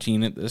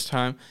 14 at this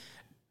time,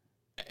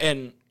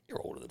 and You're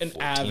older than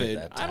 14 avid.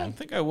 at that time. I don't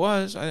think I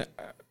was. I don't.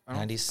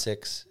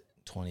 96,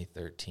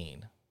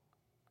 2013,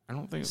 I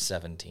don't think.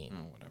 17.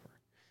 Oh, whatever.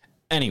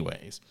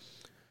 Anyways,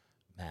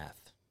 Math.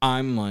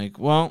 I'm like,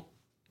 well,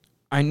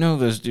 I know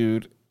this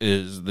dude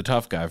is the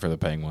tough guy for the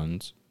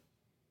Penguins.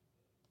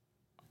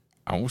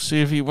 I will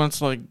see if he wants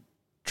to,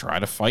 try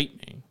to fight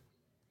me.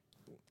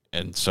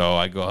 And so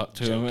I go up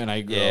to him and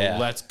I go, Yeah.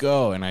 let's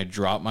go. And I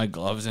drop my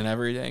gloves and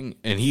everything.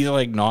 And he's,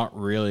 not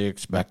really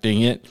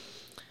expecting it.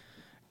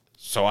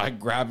 So I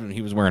grabbed him.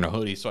 He was wearing a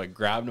hoodie. So I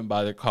grabbed him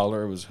by the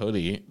collar of his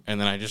hoodie. And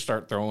then I just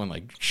start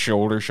throwing,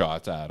 shoulder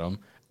shots at him.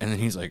 And then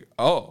he's like,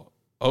 oh,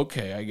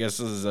 okay, I guess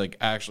this is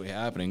actually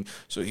happening.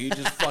 So he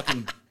just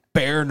fucking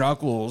bare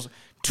knuckles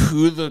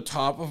to the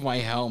top of my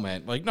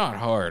helmet. Not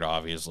hard,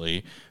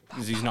 obviously,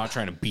 because he's not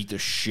trying to beat the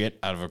shit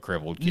out of a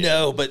crippled kid.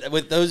 No, but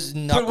with those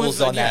knuckles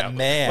on that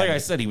man. Like I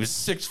said, he was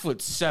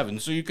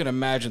 6'7", so you can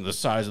imagine the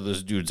size of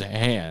this dude's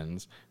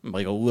hands.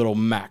 Like a little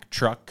Mack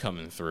truck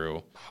coming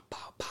through.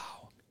 Pow,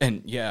 pow.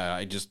 And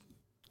yeah,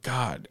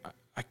 God,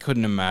 I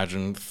couldn't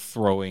imagine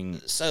throwing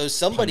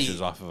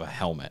punches off of a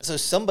helmet. So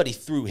somebody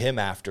threw him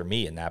after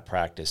me in that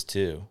practice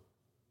too.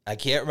 I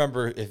can't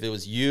remember if it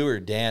was you or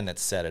Dan that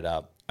set it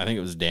up. I think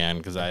it was Dan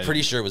because I'm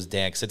pretty sure it was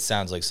Dan because it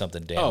sounds like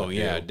something Dan would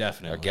yeah, do.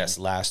 definitely. Our guest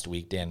last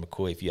week, Dan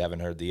McCoy. If you haven't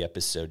heard the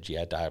episode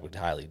yet, I would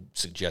highly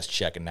suggest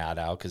checking that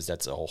out because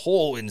that's a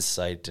whole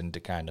insight into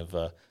kind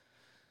of,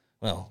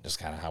 just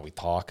kind of how we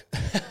talk.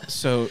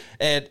 So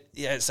And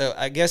yeah, so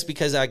I guess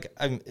because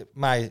I'm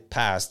my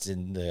past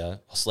in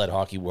the sled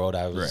hockey world,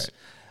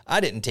 I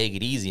didn't take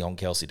it easy on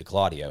Kelsey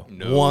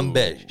DeClaudio one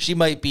bit. She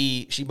might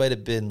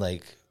have been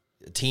like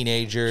a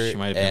teenager. she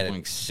might have been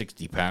like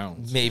 60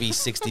 pounds. Maybe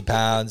 60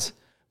 pounds,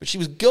 but she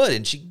was good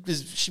and she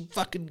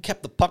fucking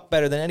kept the puck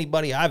better than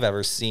anybody I've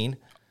ever seen.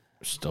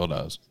 Still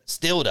does.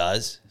 Still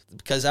does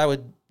because I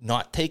would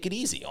not take it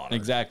easy on her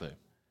Exactly.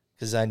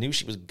 because I knew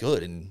she was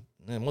good and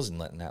I wasn't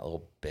letting that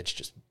little bitch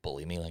just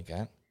bully me like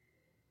that.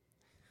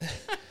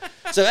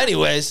 So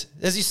anyways,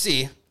 as you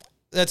see,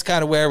 that's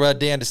kind of where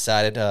Dan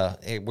decided,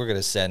 hey, we're going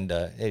to send,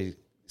 hey,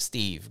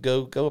 Steve,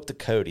 go up to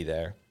Cody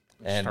there.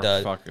 And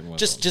Start fucking with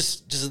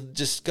him.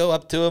 just go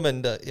up to him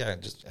and, I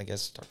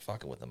guess start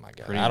fucking with him, I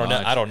guess. Pretty I don't know.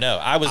 much. I don't know.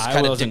 I was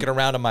kind of dicking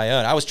around on my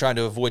own. I was trying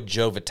to avoid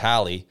Joe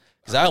Vitale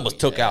because I almost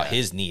took out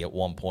his knee at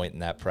one point in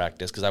that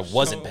practice because I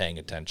wasn't paying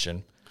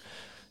attention.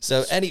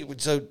 So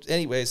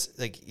anyways,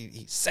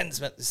 he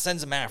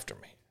sends him after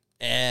me,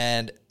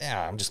 and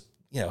I'm just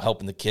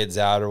helping the kids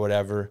out or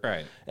whatever.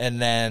 Right.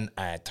 And then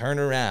I turn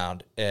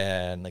around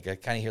and I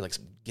kind of hear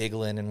some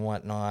giggling and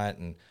whatnot,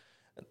 and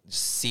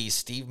see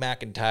Steve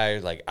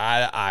McIntyre eye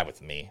to eye with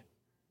me,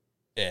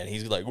 and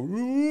he's like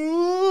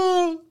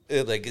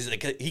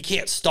he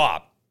can't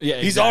stop. Yeah,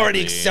 He's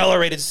already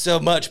accelerated so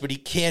much, but he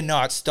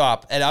cannot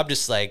stop. And I'm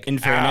just like, in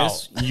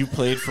fairness, you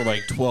played for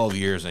 12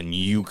 years and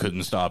you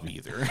couldn't stop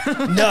either.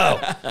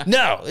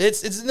 No,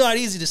 it's not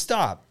easy to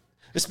stop,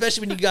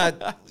 especially when you got,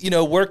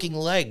 working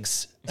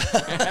legs.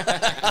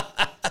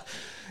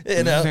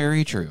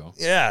 Very true.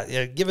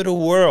 Yeah, give it a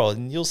whirl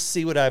and you'll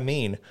see what I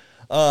mean.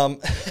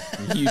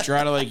 You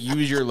try to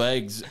use your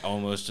legs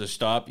almost to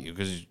stop you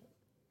because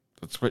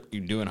that's what you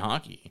do in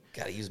hockey.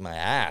 Got to use my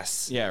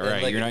ass. Yeah,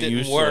 right. And, You're not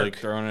used to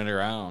throwing it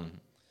around.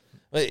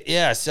 But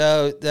yeah,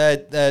 so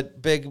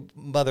that big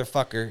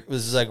motherfucker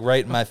was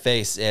right in my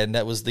face, and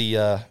that was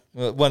the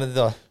one of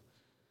the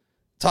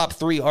top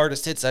 3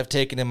 hardest hits I've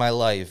taken in my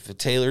life.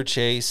 Tyler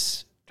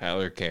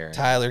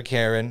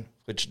Karen,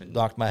 which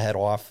knocked my head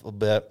off a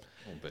bit.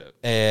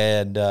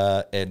 And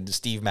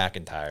Steve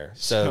McIntyre.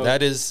 So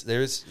there's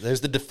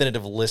the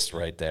definitive list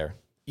right there.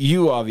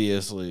 You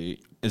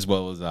obviously, as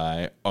well as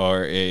I,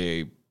 are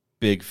a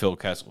big Phil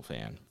Kessel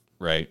fan,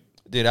 right?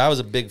 Dude, I was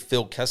a big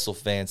Phil Kessel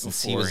fan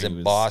since he was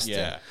in Boston.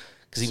 Yeah.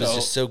 Because he was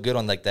just so good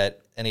on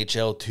that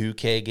NHL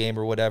 2K game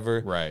or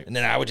whatever. Right. And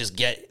then I would just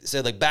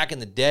like back in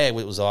the day, it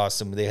was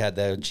awesome. They had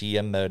that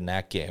GM mode in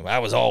that game. I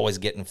was always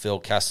getting Phil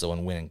Kessel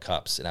and winning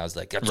cups. And I was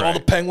like, that's all the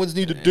Penguins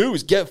need to do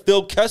is get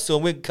Phil Kessel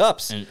and win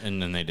cups.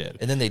 And then they did.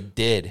 And then they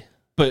did.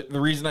 But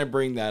the reason I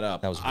bring that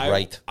up,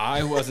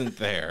 I wasn't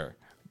there.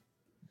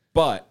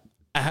 But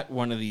at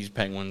one of these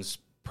Penguins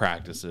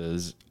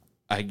practices,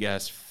 I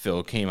guess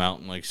Phil came out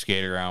and like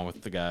skated around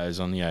with the guys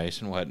on the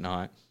ice and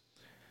whatnot.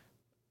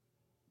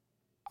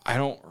 I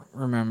don't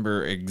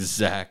remember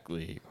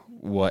exactly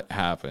what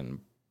happened,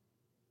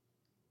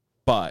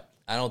 but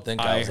I don't think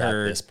I was at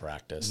this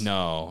practice.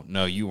 No,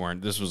 you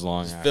weren't. This was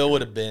long after. Phil would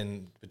have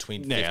been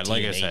between 15 and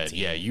 18. Said,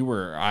 yeah, you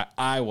were.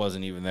 I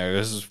wasn't even there.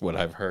 This is what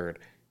I've heard.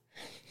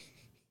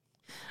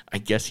 I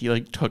guess he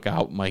like took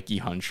out Mikey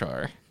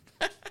Hunchar.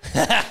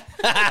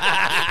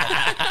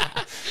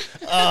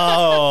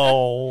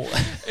 Oh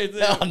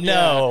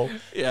no!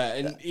 Yeah,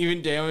 and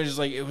even Dan was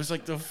like, it was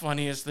like the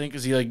funniest thing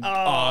because he like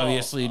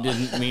obviously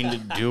didn't mean to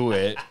do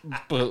it,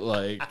 but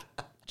like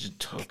just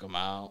took him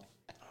out.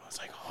 I was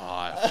like,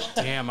 oh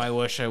damn! I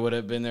wish I would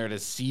have been there to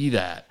see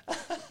that.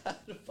 Of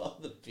all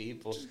the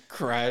people, just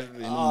crashed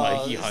into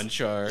Mikey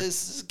Hunchar.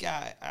 This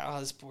guy,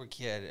 this poor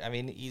kid. I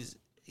mean, he's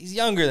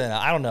younger than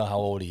I don't know how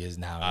old he is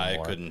now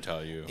anymore. I couldn't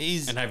tell you.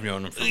 And I've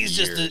known him for years.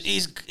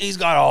 He's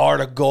got a heart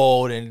of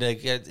gold, and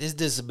like, his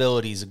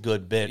disability is a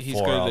good bit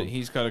for him.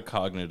 He's got a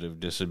cognitive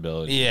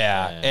disability.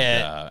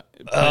 Yeah,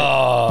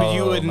 but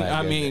you wouldn't.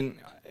 I mean,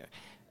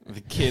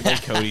 the kid,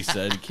 like Cody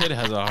said, the kid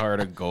has a heart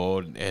of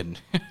gold, and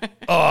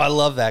I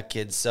love that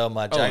kid so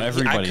much.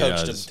 Everybody I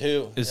coached does. him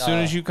too. As soon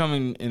as you come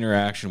in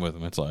interaction with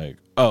him, it's like,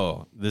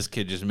 oh, this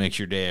kid just makes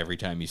your day every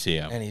time you see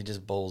him, and he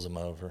just bowls him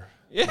over.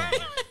 Yeah.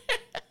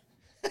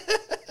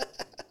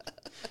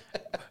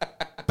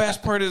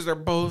 Best part is they're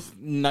both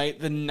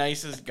the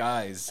nicest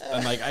guys,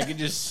 and like I could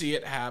just see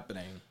it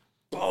happening.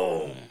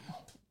 Boom.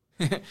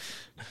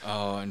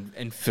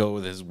 And Phil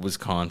with his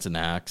Wisconsin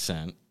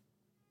accent.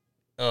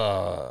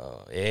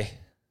 How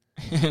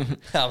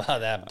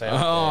about that?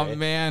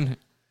 Man,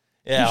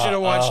 yeah, you should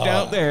have watched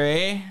out there,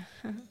 eh?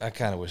 I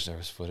kind of wish there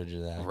was footage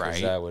of that.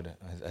 Right.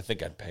 I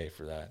think I'd pay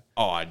for that.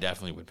 Oh, I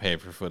definitely would pay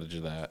for footage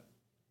of that.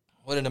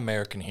 What an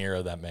American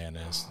hero that man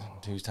is.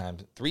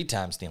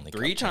 3-time Stanley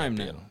Cup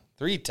champion. Now.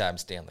 3-time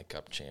Stanley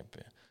Cup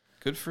champion.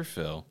 Good for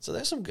Phil. So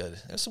there's some good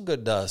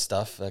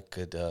stuff that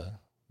could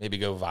maybe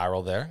go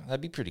viral there.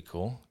 That'd be pretty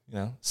cool. You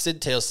know,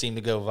 Sid Tales seem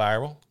to go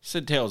viral.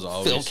 Sid Tales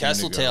always. Phil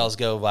Kessel Tales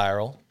go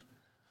viral.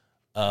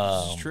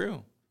 This is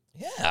true.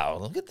 Yeah,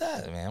 look at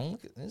that, man.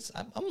 Look at this.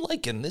 I'm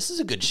liking. This is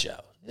a good show.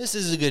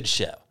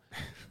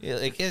 Yeah,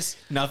 I guess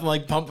nothing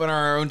like pumping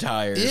our own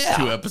tires. Yeah.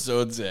 2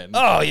 episodes in.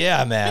 Oh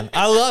yeah, man.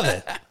 I love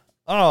it.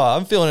 Oh,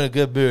 I'm feeling in a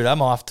good mood.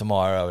 I'm off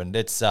tomorrow, and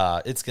it's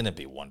gonna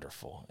be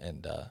wonderful.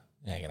 And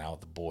hanging out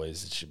with the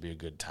boys, it should be a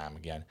good time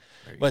again.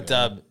 But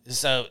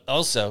so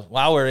also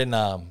while we're in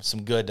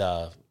some good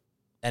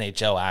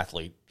NHL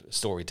athlete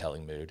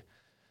storytelling mood,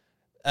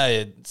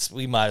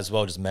 we might as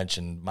well just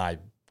mention my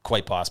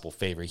quite possible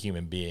favorite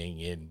human being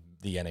in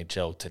the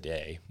NHL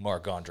today,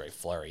 Marc-Andre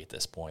Fleury. At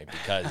this point,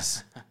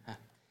 because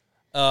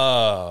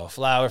Flower.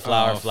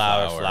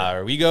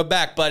 We go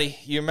back, buddy.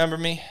 You remember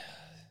me?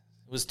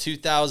 It was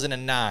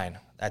 2009.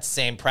 That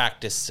same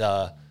practice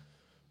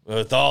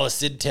with all the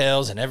Sid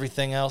Tales and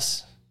everything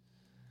else.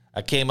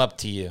 I came up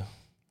to you.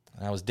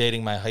 I was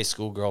dating my high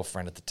school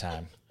girlfriend at the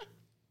time.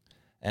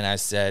 And I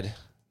said,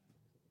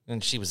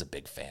 and she was a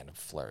big fan of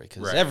Fleury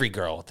because every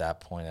girl at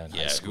that point in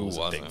high school was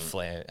a big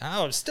fan.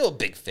 I was still a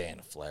big fan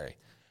of Fleury.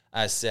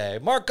 I say,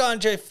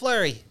 Marc-Andre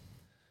Fleury,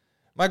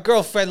 my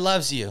girlfriend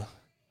loves you.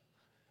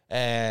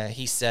 And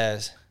he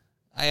says,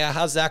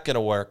 how's that going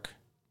to work?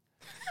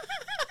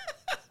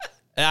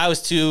 And I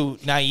was too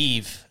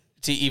naive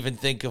to even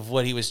think of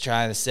what he was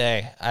trying to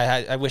say.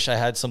 I wish I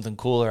had something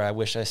cooler. I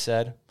wish I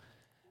said.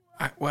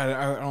 I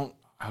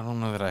don't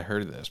know that I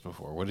heard this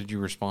before. What did you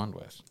respond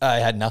with? I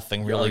had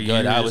nothing really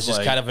good. I was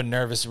just kind of a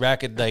nervous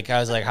wreck. Like I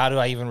was like, how do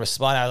I even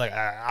respond? I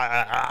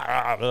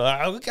was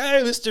like,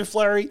 okay, Mr.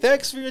 Fleury,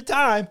 thanks for your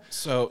time.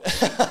 So,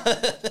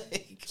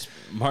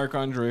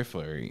 Marc-Andre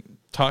Fleury.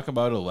 Talk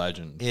about a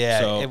legend.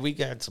 Yeah, and we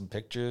got some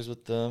pictures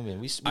with them, and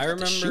we got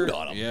to shoot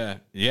on them.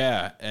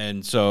 Yeah.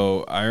 And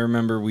so I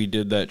remember we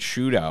did that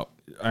shootout.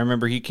 I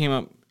remember he came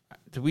up.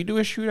 Did we do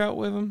a shootout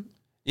with him?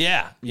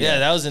 Yeah.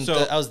 That was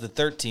that was the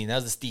 13. That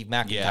was the Steve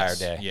McIntyre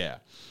day. Yeah.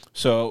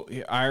 So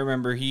I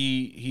remember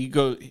he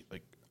goes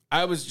like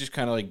I was just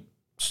kind of like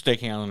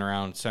sticking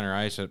around center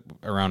ice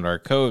around our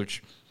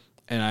coach,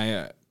 and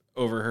I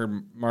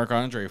overheard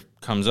Marc-Andre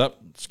comes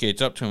up,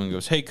 skates up to him, and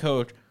goes, "Hey,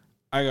 coach,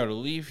 I got to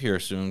leave here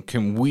soon.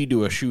 Can we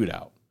do a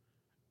shootout?"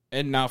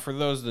 And now, for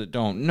those that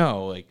don't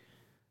know, like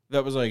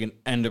that was like an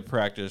end of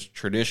practice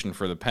tradition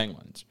for the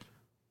Penguins.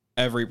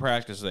 Every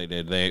practice they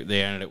did,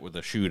 they ended it with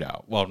a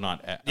shootout. Well,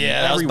 not that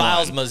was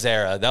Miles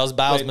Mazzara. That was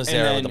Miles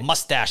Mazzara, the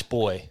mustache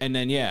boy. And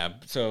then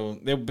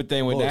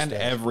they would end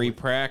every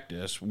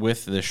practice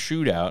with the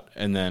shootout,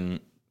 and then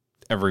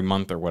every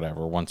month or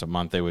whatever, once a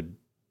month,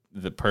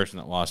 the person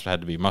that lost had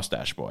to be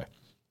mustache boy.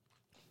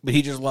 But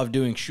he just loved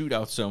doing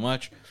shootouts so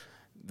much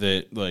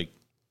that, like,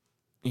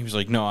 he was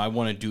like, no, I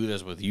want to do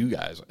this with you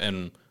guys.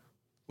 And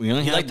we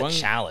only had the one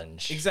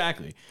challenge.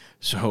 Exactly.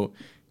 So,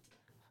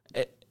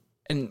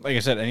 and like I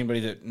said,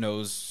 anybody that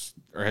knows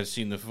or has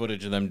seen the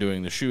footage of them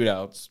doing the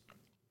shootouts,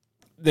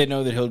 they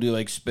know that he'll do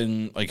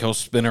he'll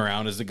spin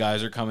around as the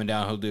guys are coming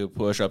down. He'll do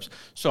push-ups.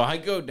 So I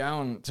go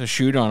down to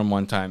shoot on him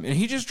one time, and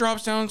he just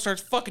drops down and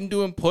starts fucking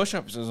doing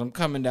push-ups as I'm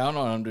coming down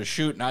on him to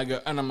shoot.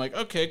 And I'm like,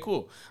 okay,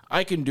 cool,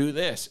 I can do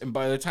this. And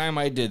by the time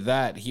I did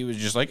that, he was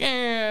just like,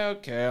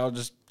 okay, I'll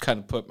just kind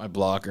of put my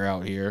blocker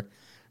out here.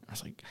 I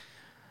was like,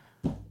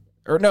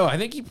 or no, I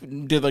think he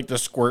did like the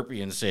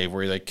scorpion save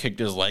where he like kicked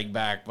his leg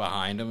back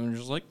behind him and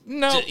was like,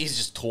 no. He's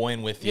just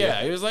toying with you.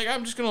 Yeah, he was like,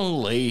 I'm just going to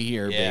lay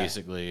here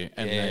basically.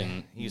 And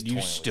then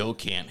you still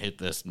can't hit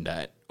this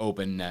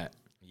open net.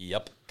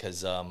 Yep,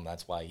 because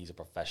that's why he's a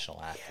professional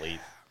athlete. Yeah.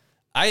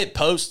 I hit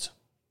post.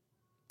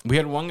 We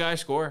had one guy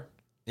score.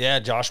 Yeah,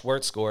 Josh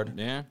Wirtz scored.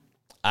 Yeah.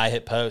 I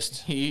hit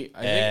post.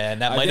 That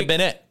might have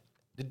been it.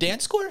 Did Dan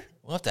score?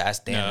 We'll have to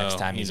ask Dan next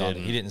time he's on.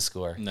 He didn't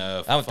score.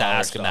 No. I'll have to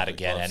ask him that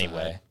again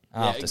anyway.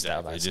 I'll have to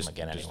exactly. ask him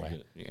again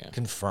anyway.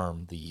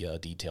 Confirm the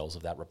details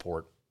of that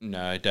report.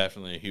 No,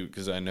 definitely.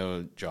 Because I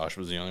know Josh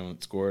was the only one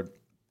that scored.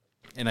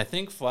 And I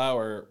think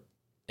Flower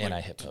I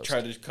hit post.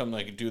 Tried to come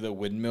do the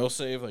windmill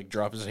save,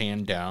 drop his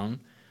hand down.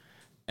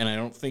 And I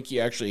don't think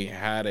he actually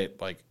had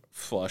it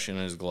flush in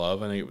his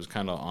glove. I think it was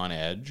kind of on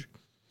edge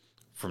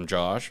from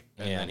Josh.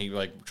 And then he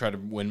tried to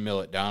windmill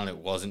it down and it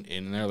wasn't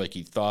in there like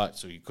he thought,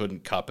 so he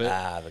couldn't cup it.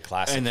 The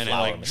classic. And then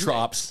Flower it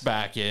drops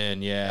back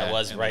in. Yeah. That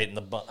was right in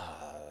the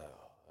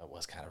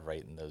was kind of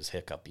right in those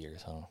hiccup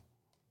years, huh?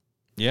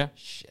 Yeah.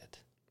 Shit.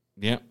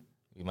 Yeah.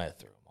 We might have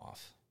threw him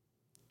off.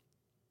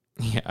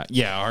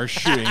 Yeah.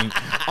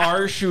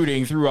 Our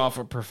shooting threw off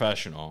a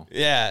professional.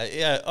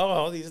 Yeah. Oh,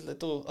 all these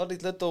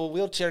little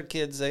wheelchair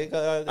kids.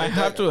 I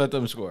have to let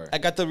them score. I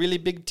got the really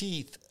big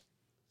teeth.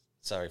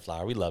 Sorry,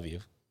 Flower. We love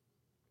you.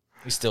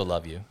 We still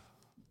love you.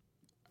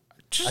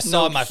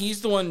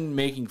 He's the one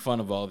making fun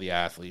of all the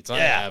athletes. I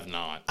have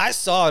not. I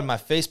saw in my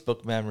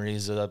Facebook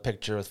memories a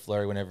picture with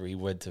Fleury whenever he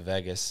went to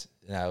Vegas,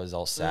 and I was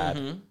all sad.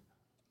 Mm-hmm.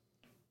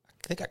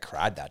 I think I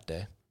cried that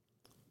day.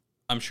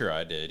 I'm sure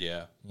I did,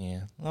 yeah.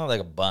 Yeah. Not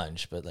a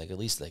bunch, but at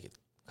least a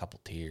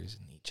couple tears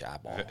in each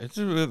eyeball.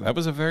 That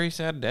was a very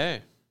sad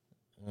day.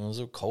 It was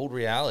a cold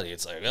reality.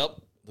 It's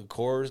the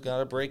core's got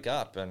to break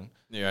up.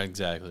 Yeah,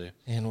 exactly.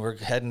 And we're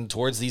heading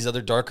towards these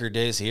other darker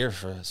days here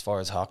as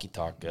far as hockey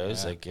talk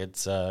goes. Yeah.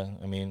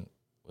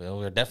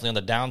 We're definitely on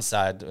the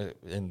downside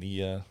in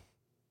the...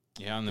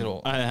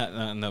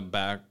 on the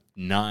back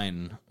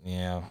nine.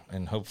 Yeah,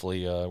 and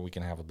hopefully we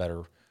can have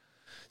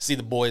see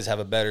the boys have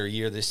a better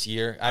year this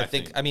year. I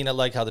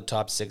like how the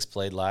top six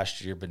played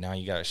last year, but now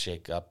you got to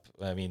shake up.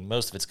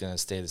 Most of it's going to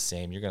stay the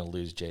same. You're going to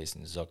lose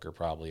Jason Zucker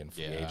probably in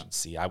free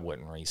agency. I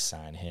wouldn't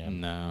re-sign him.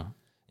 No.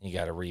 You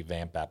got to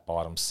revamp that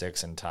bottom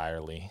six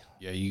entirely.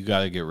 Yeah, you got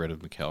to get rid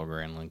of Mikael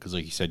Granlund because,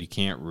 like you said, you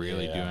can't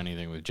really do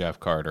anything with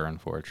Jeff Carter,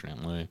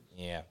 unfortunately.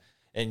 Yeah.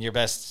 And your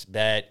best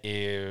bet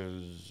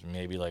is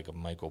maybe a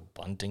Michael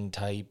Bunting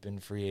type in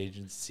free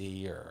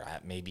agency or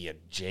maybe a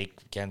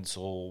Jake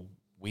Gensel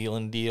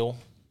Wheelan deal.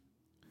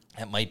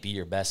 That might be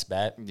your best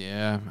bet.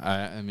 Yeah.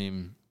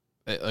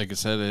 Like I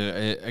said,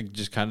 it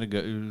just kind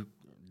of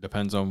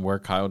depends on where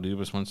Kyle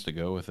Dubas wants to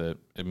go with it.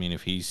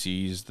 If he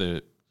sees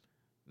that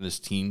this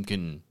team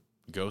can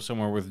go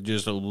somewhere with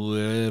just a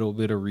little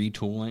bit of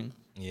retooling.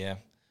 Yeah.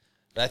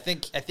 But I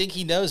think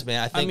he knows,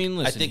 man.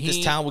 I think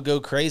this town would go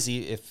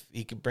crazy if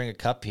he could bring a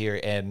cup here,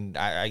 and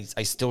I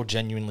still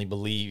genuinely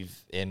believe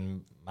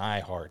in my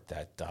heart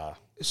that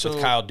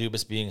with Kyle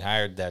Dubas being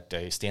hired, that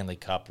Stanley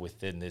Cup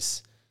within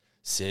this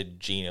Sid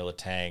Gino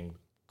Letang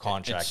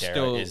contract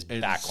era is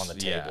back on the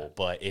table. Yeah.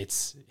 But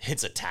it's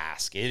a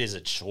task. It is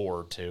a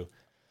chore to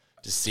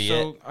see it.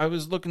 So I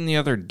was looking the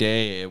other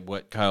day at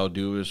what Kyle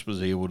Dubas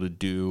was able to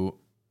do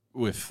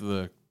with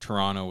the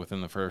Toronto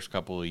within the first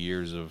couple of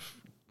years of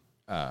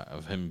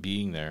him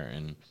being there,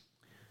 and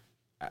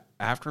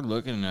after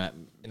looking at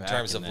in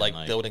terms of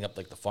building up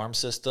the farm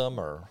system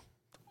or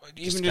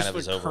even just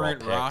the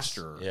current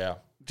roster,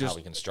 how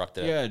we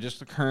constructed it. Yeah, just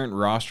the current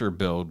roster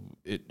build.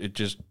 It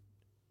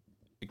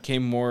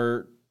came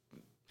more.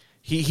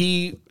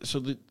 So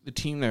the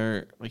team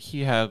there,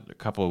 he had a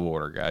couple of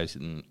older guys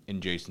in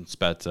Jason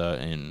Spezza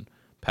and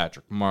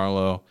Patrick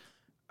Marleau.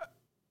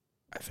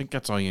 I think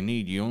that's all you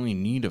need. You only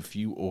need a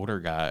few older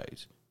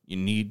guys. You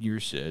need your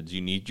Sids,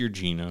 you need your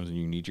Genos, and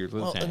you need your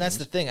Litangs. Well, and that's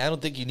the thing. I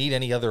don't think you need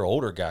any other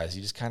older guys.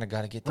 You just kind of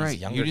got to get these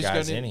younger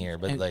guys in here.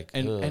 But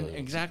and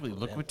exactly,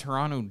 look what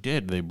Toronto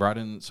did. They brought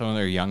in some of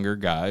their younger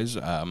guys.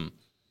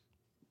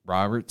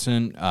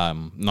 Robertson,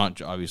 not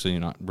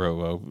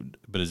Brovo,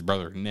 but his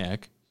brother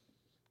Nick.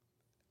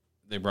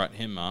 They brought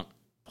him up,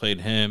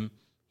 played him.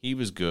 He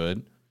was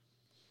good.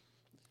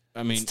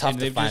 It's tough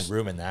to find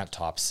room in that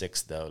top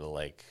six though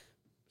to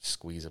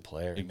squeeze a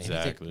player.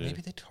 Exactly.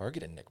 Maybe they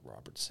targeted Nick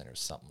Robertson or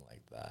something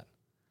like that.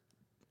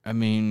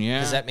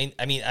 Yeah. Does that mean?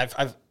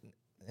 I've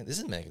this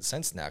is making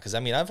sense now because I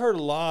mean I've heard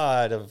a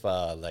lot of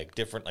like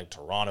different like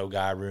Toronto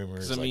guy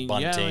rumors, like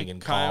Bunting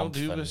and Kyle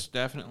Dubas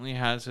definitely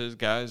has his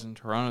guys in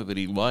Toronto that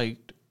he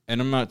liked,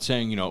 and I'm not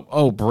saying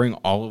bring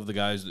all of the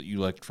guys that you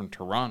liked from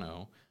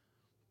Toronto,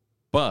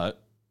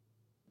 but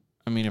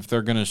I mean if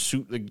they're going to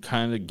suit the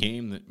kind of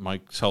game that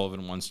Mike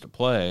Sullivan wants to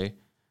play,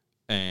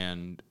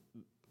 and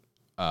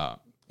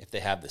if they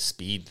have the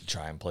speed to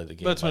try and play the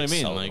game, that's what I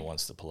mean. Sullivan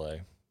wants to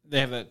play. They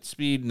have that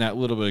speed and that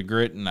little bit of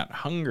grit and that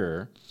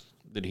hunger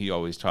that he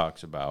always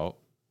talks about.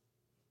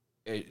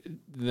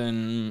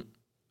 Then,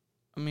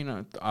 I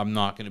mean, I'm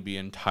not going to be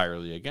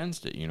entirely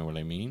against it. You know what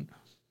I mean?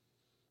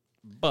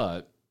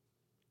 But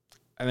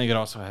I think it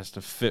also has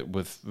to fit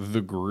with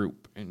the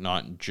group and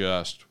not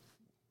just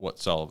what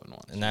Sullivan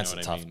wants. And that's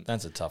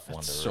That's a tough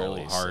one to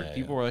really hard. say.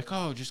 People are like,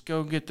 "Oh, just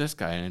go get this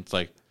guy," and it's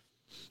like.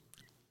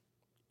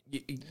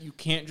 You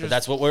can't just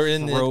that's what we're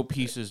in throw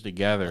pieces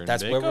together.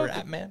 That's where we're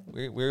at, man.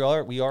 We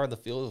are in the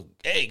field.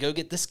 Hey, go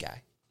get this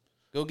guy.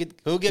 Go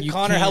get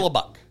Connor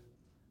Hellebuck.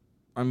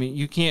 I mean,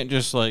 you can't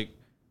just I'm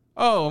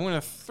going to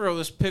throw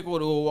this pickle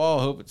to a wall,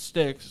 hope it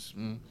sticks,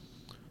 and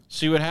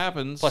see what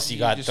happens. Plus, you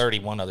got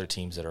 31 other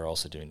teams that are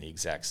also doing the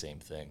exact same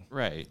thing.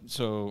 Right.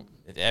 So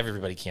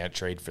everybody can't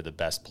trade for the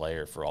best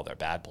player for all their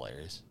bad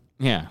players.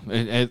 Yeah,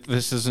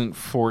 this isn't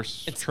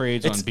trades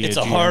on BGM. It's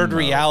a hard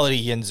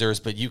reality,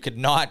 Yinzers, but you could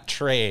not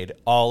trade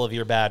all of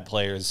your bad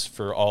players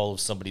for all of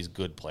somebody's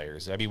good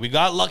players. I mean, we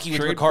got lucky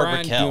with Rickard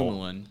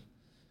Raquel.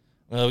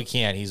 Well, we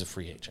can't. He's a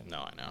free agent. No,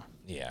 I know.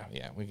 Yeah.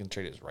 We can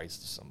trade his rights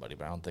to somebody,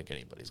 but I don't think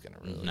anybody's going to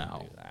really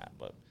do that.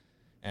 But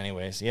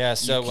anyways, yeah,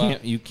 so...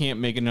 You can't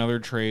make another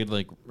trade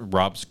like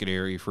Rob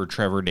Scuderi for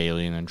Trevor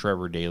Daley, and then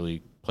Trevor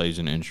Daley plays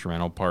an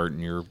instrumental part in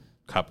your...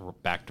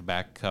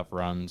 back-to-back cup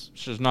runs.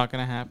 It's just not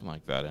going to happen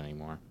like that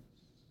anymore.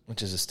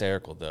 Which is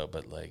hysterical, though.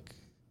 But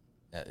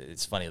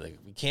it's funny. Like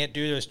we can't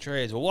do those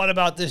trades. Well, what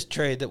about this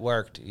trade that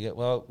worked? Yeah,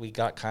 well, we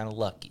got kind of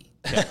lucky.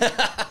 Yeah.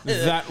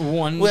 That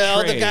one.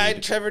 Well, the guy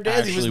Trevor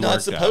Daley was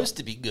not supposed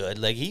to be good.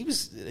 Like he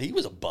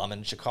was a bum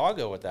in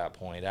Chicago at that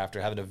point after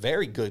having a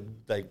very good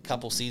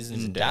couple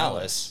seasons in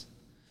Dallas.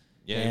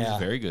 Yeah, he was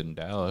very good in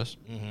Dallas.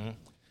 Mm-hmm.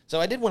 So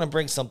I did want to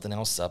bring something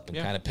else up and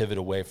kind of pivot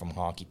away from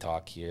hockey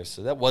talk here.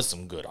 So that was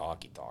some good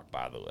hockey talk,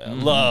 by the way. I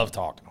love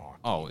talking hockey.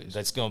 Always.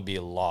 That's going to be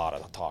a lot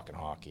of talking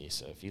hockey.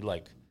 So if you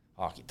like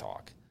hockey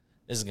talk,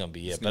 this is going to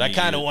be it. But I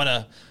kind of want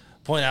to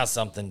point out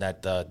something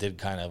that did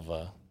kind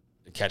of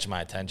catch my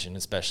attention,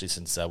 especially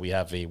since we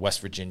have a West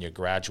Virginia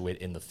graduate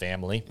in the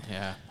family.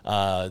 Yeah.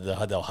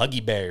 The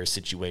Huggy Bear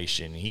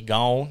situation. He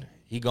gone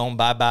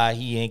bye-bye.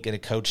 He ain't going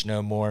to coach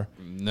no more.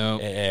 No.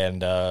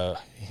 And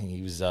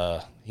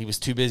he was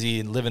too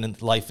busy living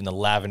life in the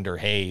lavender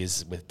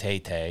haze with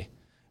Tay-Tay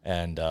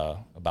and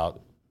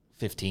about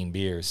 15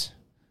 beers.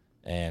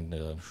 And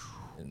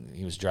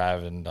he was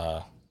driving...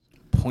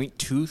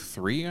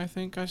 0.23, I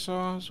think I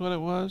saw is what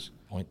it was.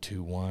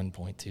 0.21,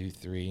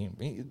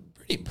 0.23.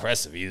 Pretty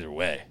impressive either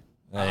way.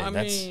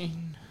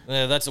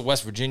 That's a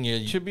West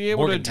Virginia... To be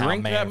able to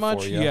drink that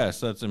much, yes,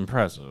 that's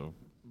impressive.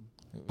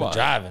 But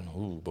driving,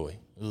 ooh, boy.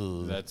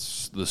 Ooh.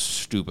 That's the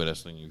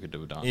stupidest thing you could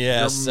have done.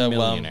 Yeah, You're a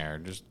millionaire.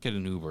 Just get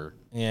an Uber.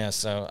 Yeah,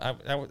 so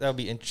that would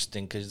be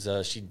interesting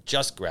because she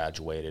just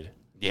graduated.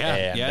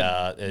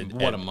 Yeah,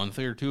 a month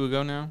or two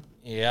ago now?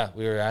 Yeah,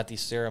 we were at the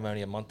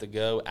ceremony a month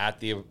ago at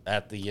the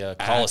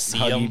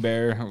Coliseum. Huggy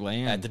Bear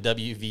Land. At the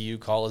WVU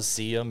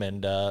Coliseum,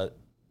 and Bob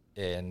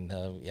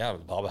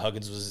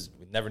Huggins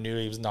never knew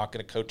he was not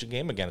going to coach a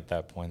game again at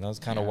that point. That was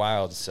kind of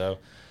wild. So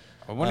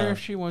I wonder if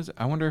she was.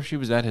 I wonder if she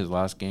was at his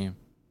last game.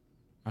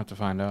 I have to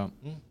find out.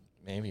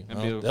 Maybe.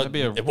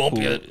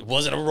 It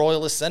wasn't a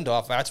royalist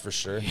send-off, that's for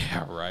sure.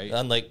 Yeah, right.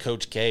 Unlike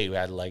Coach K, who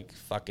had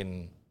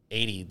fucking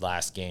 80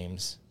 last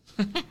games.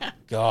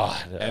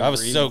 God, I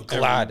was so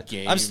glad.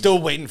 I'm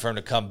still waiting for him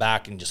to come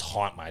back and just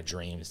haunt my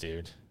dreams,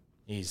 dude.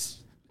 I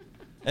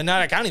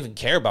don't even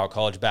care about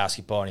college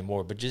basketball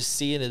anymore, but just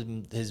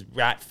seeing his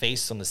rat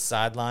face on the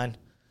sideline,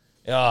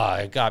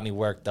 it got me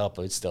worked up,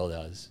 but it still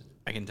does.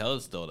 I can tell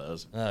it still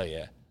does. Oh,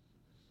 yeah.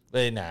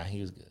 But nah,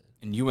 he was good.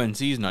 And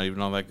UNC's not even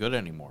all that good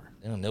anymore.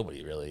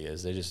 Nobody really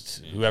is. They're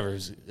just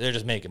they're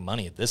just making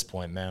money at this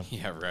point, man.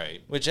 Yeah,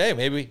 right. Which, hey,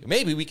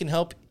 maybe we can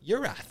help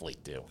your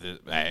athlete do.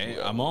 Hey,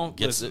 I'm all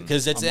because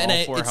it's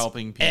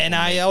helping people.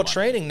 NIL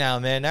training now,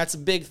 man. That's a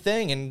big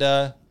thing,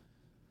 and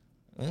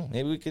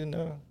maybe we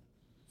can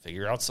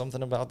figure out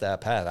something about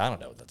that path. I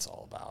don't know what that's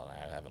all about.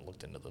 I haven't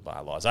looked into the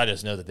bylaws. I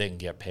just know that they can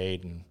get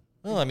paid, and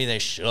they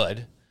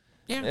should.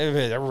 Yeah,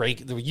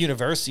 the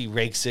university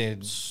rakes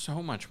in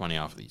so much money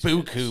off of these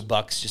buku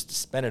bucks just to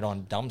spend it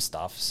on dumb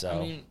stuff.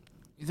 So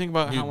you think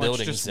about how much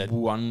just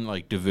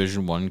one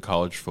Division I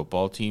college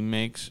football team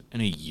makes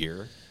in a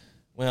year.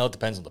 Well, it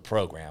depends on the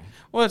program.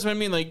 Well, that's what I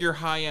mean. Your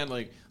high end,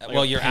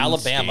 your Penn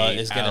Alabama State,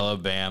 is going to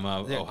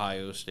Alabama,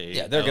 Ohio State.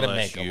 Yeah, they're going to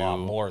make a lot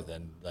more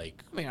than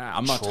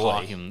I'm not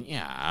talking.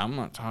 Yeah, I'm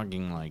not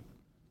talking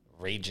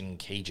Raging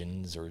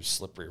Cajuns or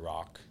Slippery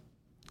Rock.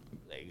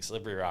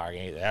 Slippery Rock,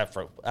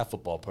 that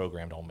football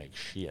program don't make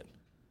shit.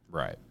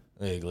 Right.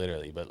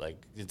 Literally, but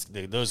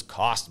those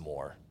cost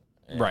more.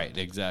 Right,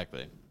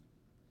 exactly.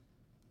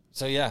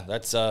 So yeah,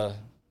 that's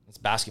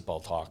basketball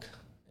talk,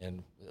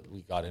 and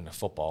we got into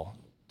football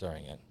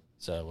during it.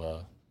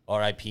 So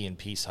R.I.P. and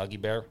peace,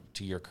 Huggy Bear,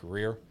 to your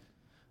career.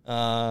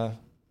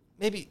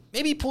 Maybe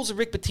he pulls a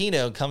Rick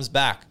Pitino and comes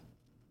back.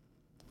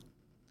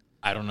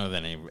 I don't know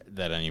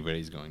that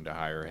anybody's going to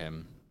hire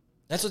him.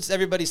 That's what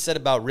everybody said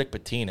about Rick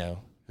Pitino,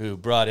 who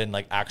brought in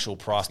like actual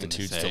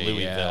prostitutes to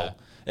Louisville. Yeah.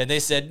 And they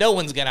said no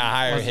one's gonna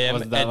hire him.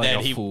 Was that and like then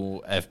a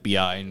full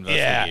FBI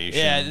investigation?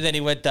 Yeah. And then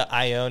he went to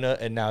Iona,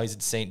 and now he's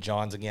at St.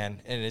 John's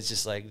again. And it's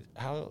just like,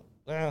 how?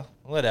 Well,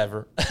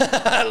 whatever.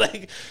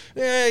 Like,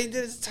 yeah, he did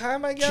his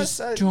time, I guess.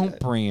 Just don't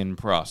bring in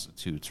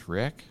prostitutes,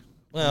 Rick.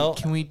 Well,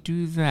 can we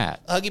do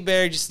that? Huggy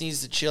Bear just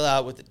needs to chill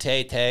out with the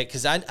Tay-Tay,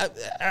 because I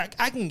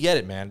can get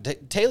it, man.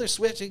 Taylor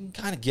Swift, you can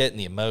kind of get in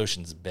the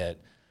emotions a bit.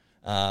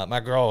 My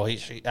girl,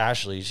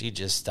 Ashley, she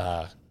just,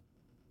 her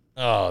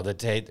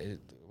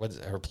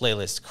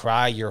playlist,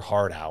 Cry Your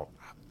Heart Out.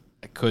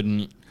 I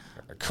couldn't.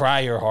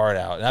 Cry Your Heart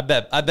Out. And I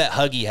bet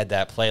Huggy had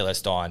that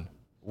playlist on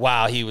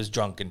while he was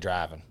drunk and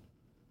driving.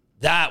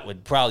 That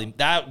would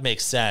make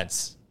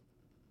sense.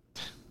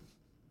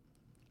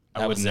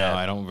 I wouldn't know.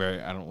 I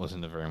don't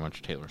listen to very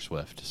much Taylor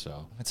Swift,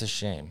 so it's a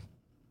shame.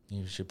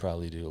 You should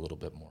probably do a little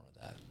bit more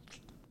of that.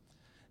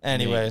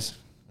 Anyways,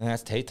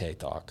 that's Tay-Tay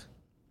talk.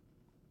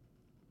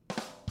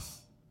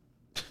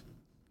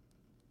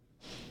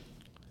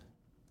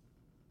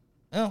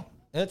 Well,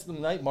 that's the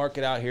night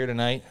market out here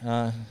tonight.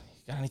 Got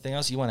anything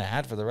else you want to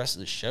add for the rest of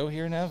the show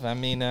here, Nev? I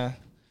mean,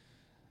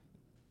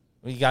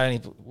 you got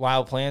any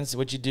wild plans?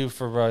 What'd you do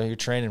for your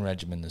training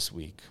regimen this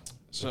week?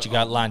 What you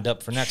got lined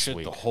up for next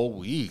week? The whole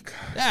week.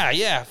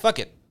 Yeah, fuck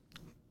it.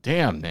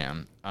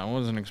 Damn. I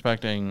wasn't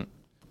expecting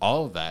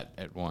all of that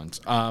at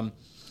once.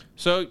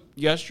 So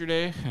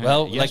yesterday...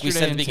 like we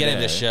said at the beginning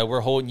of the show,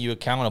 we're holding you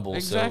accountable.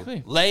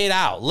 Exactly. So lay it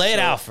out. Lay it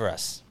out for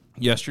us.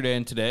 Yesterday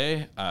and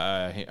today,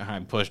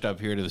 I pushed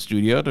up here to the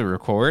studio to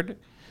record.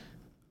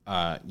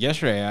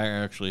 Yesterday, I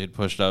actually had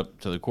pushed up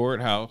to the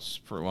courthouse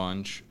for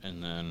lunch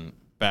and then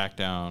back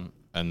down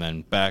and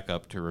then back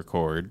up to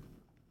record.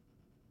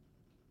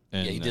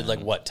 And you did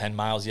 10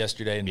 miles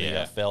yesterday and you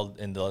failed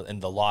in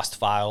the lost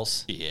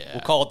files? Yeah.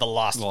 We'll call it the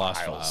lost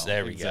files.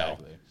 There we go.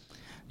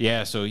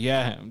 Yeah, so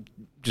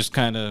just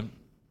kind of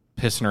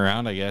pissing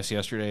around, I guess,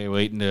 yesterday,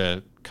 waiting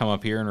to come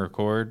up here and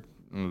record.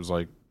 It was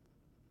like,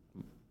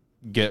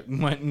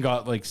 went and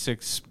got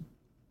 6-8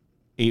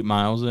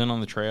 miles in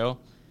on the trail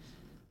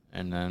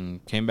and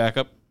then came back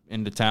up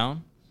into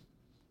town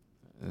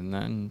and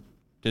then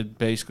did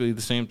basically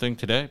the same thing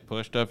today,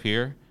 pushed up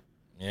here.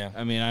 Yeah.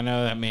 I mean, I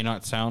know that may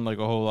not sound like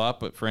a whole lot,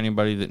 but for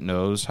anybody that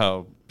knows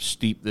how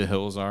steep the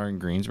hills are in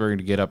Greensburg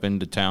to get up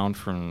into town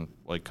from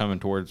coming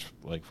towards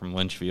from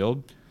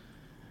Lynchfield.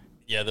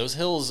 Yeah, those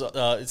hills,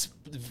 it's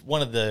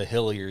one of the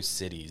hillier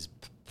cities,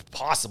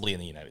 possibly in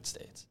the United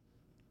States.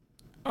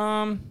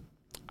 I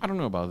don't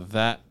know about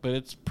that, but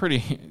it's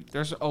pretty,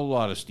 there's a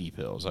lot of steep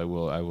hills. I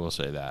will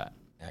say that.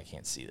 I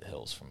can't see the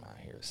hills from out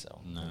here,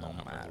 so no, I don't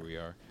know where we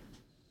are.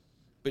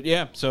 But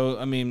yeah, so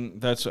I mean,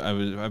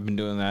 I've been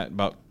doing that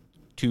about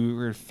 2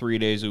 or 3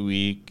 days a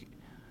week.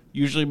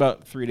 Usually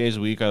about 3 days a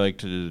week. I like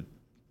to,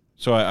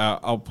 so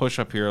I'll push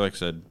up here, like I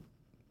said,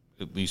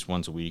 at least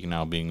once a week.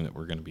 Now being that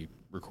we're going to be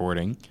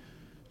recording,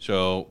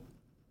 so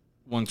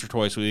once or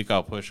twice a week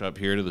I'll push up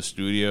here to the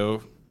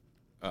studio,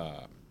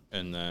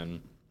 and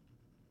then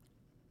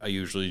I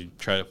usually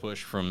try to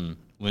push from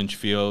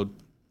Lynchfield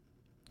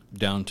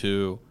down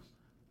to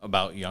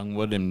about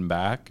Youngwood and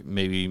back.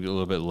 Maybe a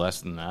little bit less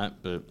than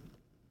that, but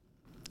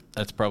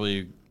that's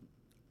probably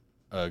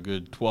a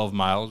good 12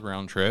 miles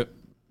round trip.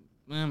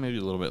 Maybe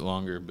a little bit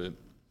longer, but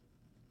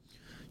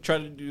try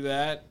to do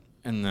that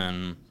and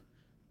then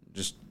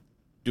just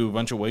do a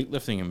bunch of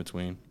weightlifting in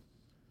between.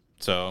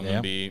 So I'm going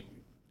to be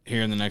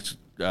here in the next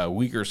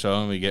week or so.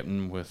 I'm going to be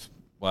getting with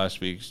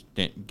last week's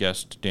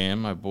guest, Dan,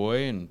 my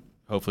boy, and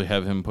hopefully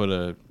have him put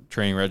a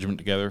training regimen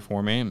together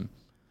for me. And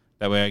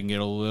that way I can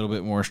get a little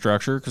bit more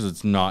structure because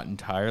it's not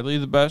entirely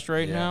the best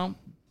right now.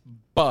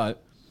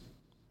 But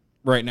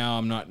right now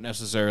I'm not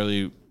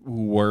necessarily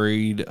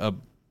worried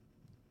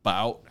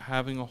about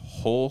having a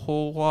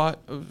whole lot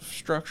of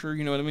structure,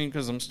 you know what I mean?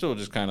 Because I'm still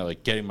just kind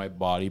of getting my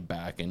body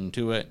back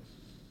into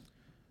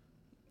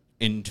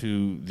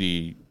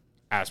the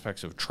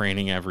aspects of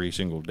training every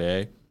single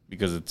day,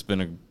 because it's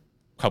been a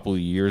couple of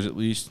years at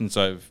least since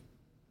I've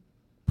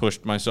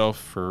pushed myself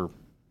for,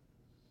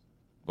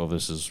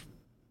 this is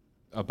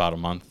about a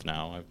month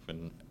now. I've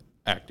been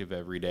active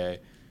every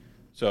day.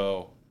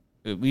 So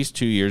at least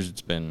 2 years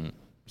it's been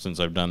since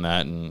I've done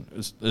that, and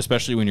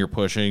especially when you're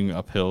pushing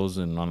up hills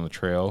and on the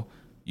trail,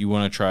 you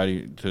want to try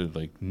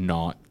to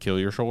not kill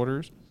your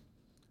shoulders,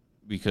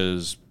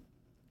 because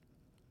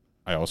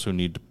I also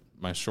need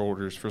my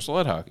shoulders for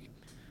sled hockey.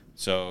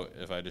 So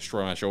if I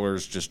destroy my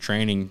shoulders just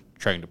trying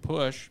to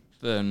push,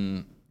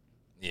 then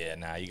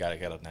you got to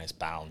get a nice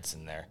balance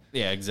in there.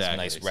 Yeah, exactly.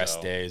 Some nice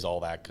rest days, all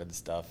that good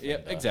stuff. Yeah,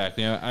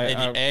 exactly.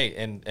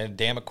 And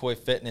Dan McCoy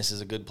Fitness is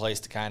a good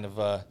place to kind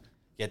of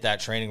get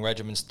that training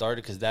regimen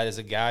started, because that is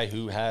a guy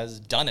who has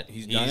done it.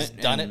 He's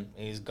done it.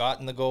 He's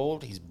gotten the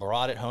gold. He's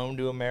brought it home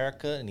to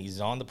America, and he's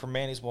on the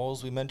Permanis wall,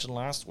 as we mentioned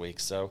last week.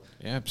 So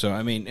yeah, so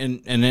I mean,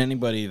 and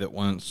anybody that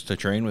wants to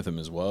train with him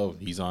as well,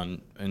 he's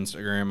on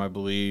Instagram, I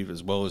believe,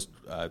 as well as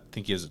I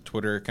think he has a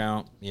Twitter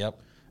account. Yep,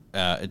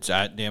 it's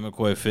at Dan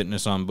McCoy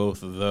Fitness on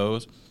both of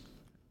those.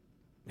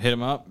 Hit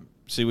him up,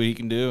 see what he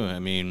can do. I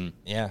mean,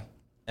 yeah,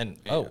 and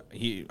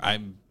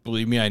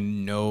believe me, I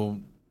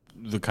know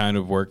the kind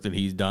of work that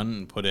he's done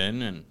and put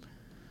in, and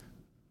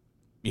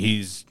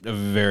he's a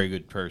very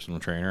good personal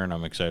trainer, and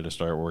I'm excited to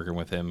start working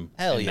with him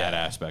that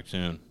aspect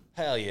soon.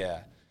 Hell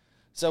yeah.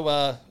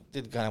 So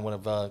did kind of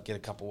want to get a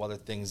couple other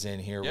things in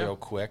here real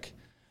quick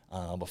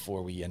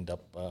before we end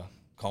up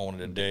calling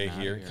it a day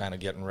here, kind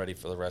of getting ready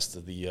for the rest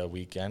of the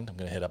weekend. I'm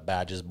going to hit up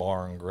Badge's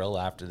Bar and Grill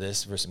after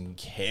this for some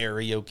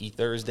karaoke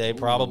Thursday,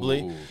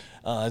 probably.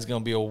 It's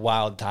going to be a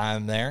wild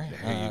time there.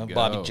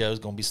 Bobby Joe's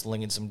going to be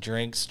slinging some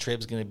drinks.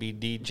 Trib's going to be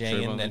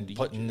DJing and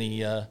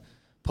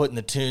putting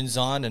the tunes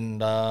on,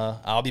 and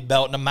I'll be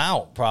belting them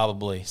out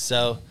probably.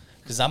 So,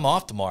 because I'm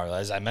off tomorrow,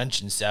 as I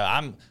mentioned. So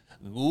I'm,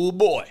 oh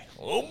boy.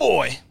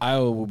 I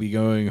will be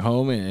going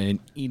home and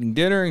eating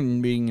dinner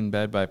and being in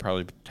bed by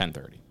probably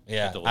 10:30.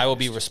 Yeah, I will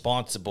be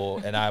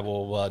responsible, and I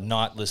will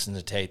not listen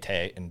to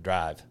Tay and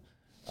drive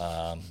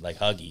like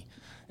Huggy.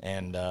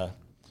 And,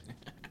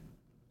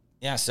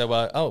 yeah,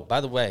 so,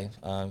 by the way,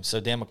 so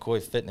Dan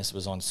McCoy Fitness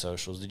was on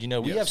socials. Did you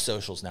know we have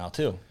socials now,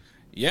 too?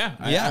 Yeah.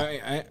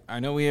 I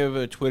know we have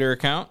a Twitter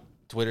account.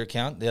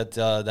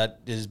 That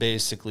is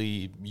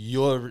basically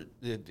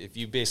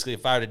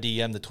if I were to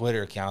DM the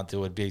Twitter account, it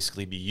would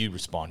basically be you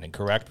responding,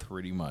 correct?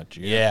 Pretty much,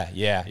 yeah.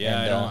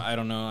 I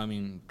don't know. I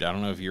mean, I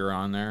don't know if you're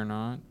on there or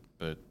not,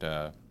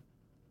 but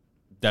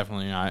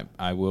definitely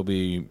I will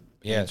be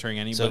answering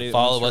anybody. So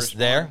follow us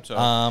there.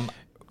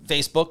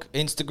 Facebook,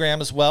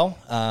 Instagram as well,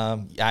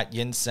 at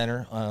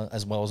YinzCenter,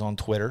 as well as on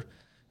Twitter.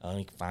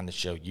 You can find the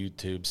show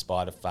YouTube,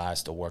 Spotify.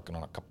 Still working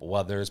on a couple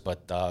others,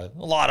 but a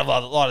lot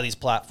of these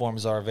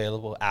platforms are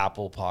available.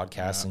 Apple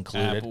Podcasts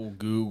included. Apple,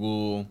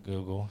 Google,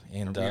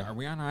 and are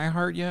we on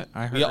iHeart yet?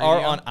 We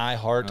are on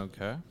iHeart.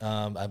 Okay.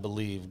 I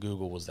believe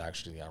Google was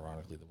actually,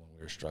 ironically, the one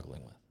we were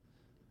struggling with.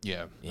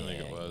 Yeah, I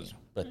think it was.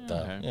 But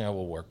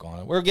we'll work on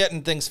it. We're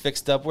getting things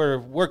fixed up. We're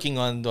working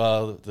on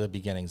the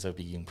beginnings of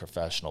being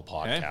professional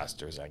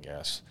podcasters, I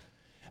guess.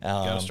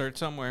 Got to start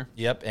somewhere.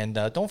 Yep, and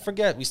don't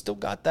forget, we still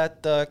got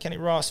that Kenny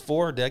Ross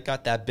Ford that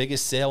got that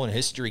biggest sale in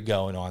history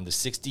going on, the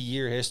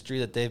 60-year history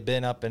that they've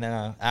been up in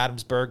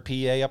Adamsburg,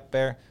 PA, up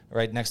there,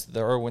 right next to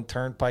the Irwin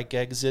Turnpike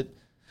exit.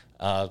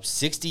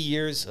 60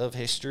 years of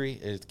history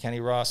is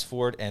Kenny Ross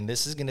Ford, and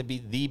this is going to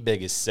be the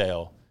biggest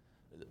sale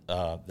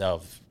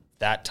of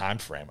that time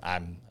frame. I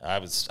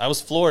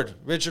was floored.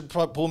 Richard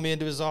pulled me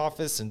into his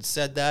office and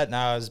said that, and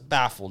I was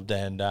baffled.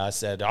 And I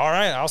said, "All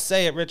right, I'll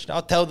say it, Richard.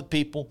 I'll tell the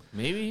people."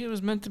 Maybe it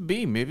was meant to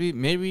be.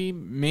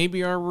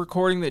 Maybe our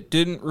recording that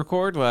didn't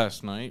record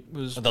last night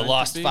was the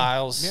Lost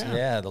Files.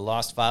 Yeah, the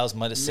Lost Files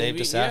might have saved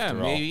us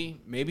after all.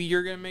 Maybe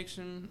you're gonna make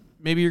some.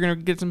 Maybe you're gonna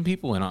get some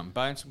people in on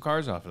buying some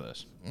cars off of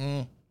this.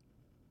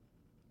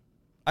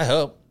 I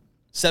hope.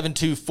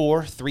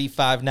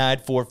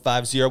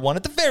 724-359-4501.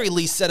 At the very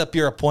least, set up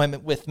your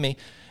appointment with me,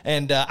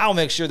 and I'll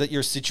make sure that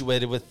you're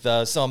situated with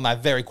some of my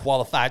very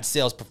qualified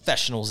sales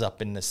professionals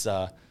up in this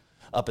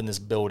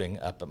building,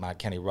 up at my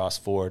Kenny Ross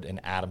Ford in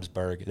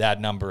Adamsburg.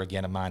 That number,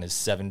 again, of mine is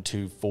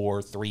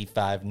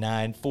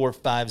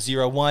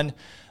 724-359-4501.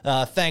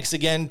 Thanks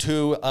again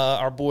to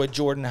our boy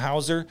Jordan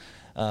Hauser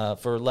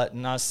for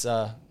letting us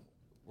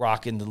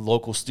rock in the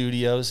local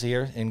studios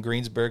here in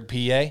Greensburg,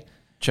 PA.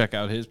 Check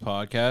out his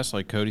podcast,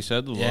 like Cody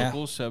said, the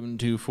local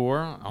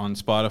 724 on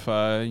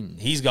Spotify.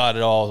 He's got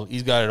it all.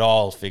 He's got it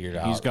all figured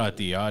out. He's got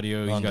the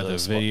audio. He's got the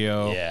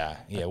video. Yeah.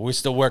 We're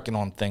still working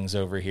on things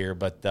over here,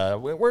 but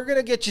we're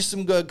gonna get you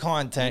some good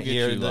content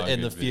here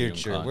in the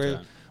future. We're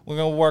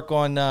gonna work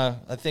on.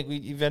 I think we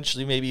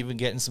eventually maybe even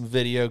getting some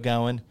video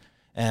going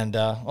and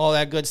all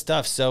that good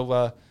stuff.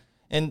 So.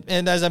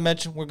 And as I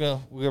mentioned, we're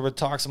gonna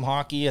talk some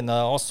hockey and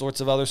all sorts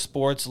of other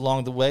sports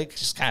along the way. It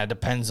just kind of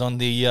depends on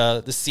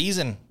the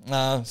season.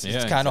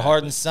 It's kind of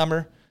hard in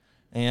summer,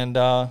 and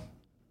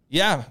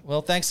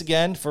well, thanks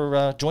again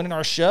for joining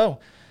our show,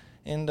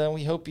 and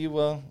we hope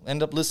you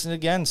end up listening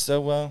again.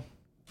 So,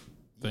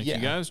 thank you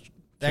guys.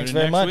 Thanks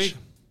very much. Week.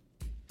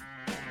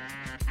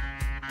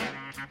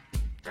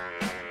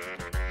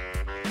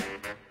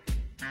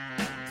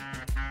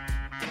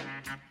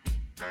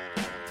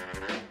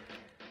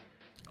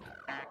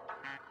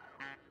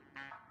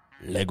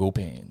 Lego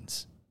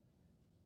pins.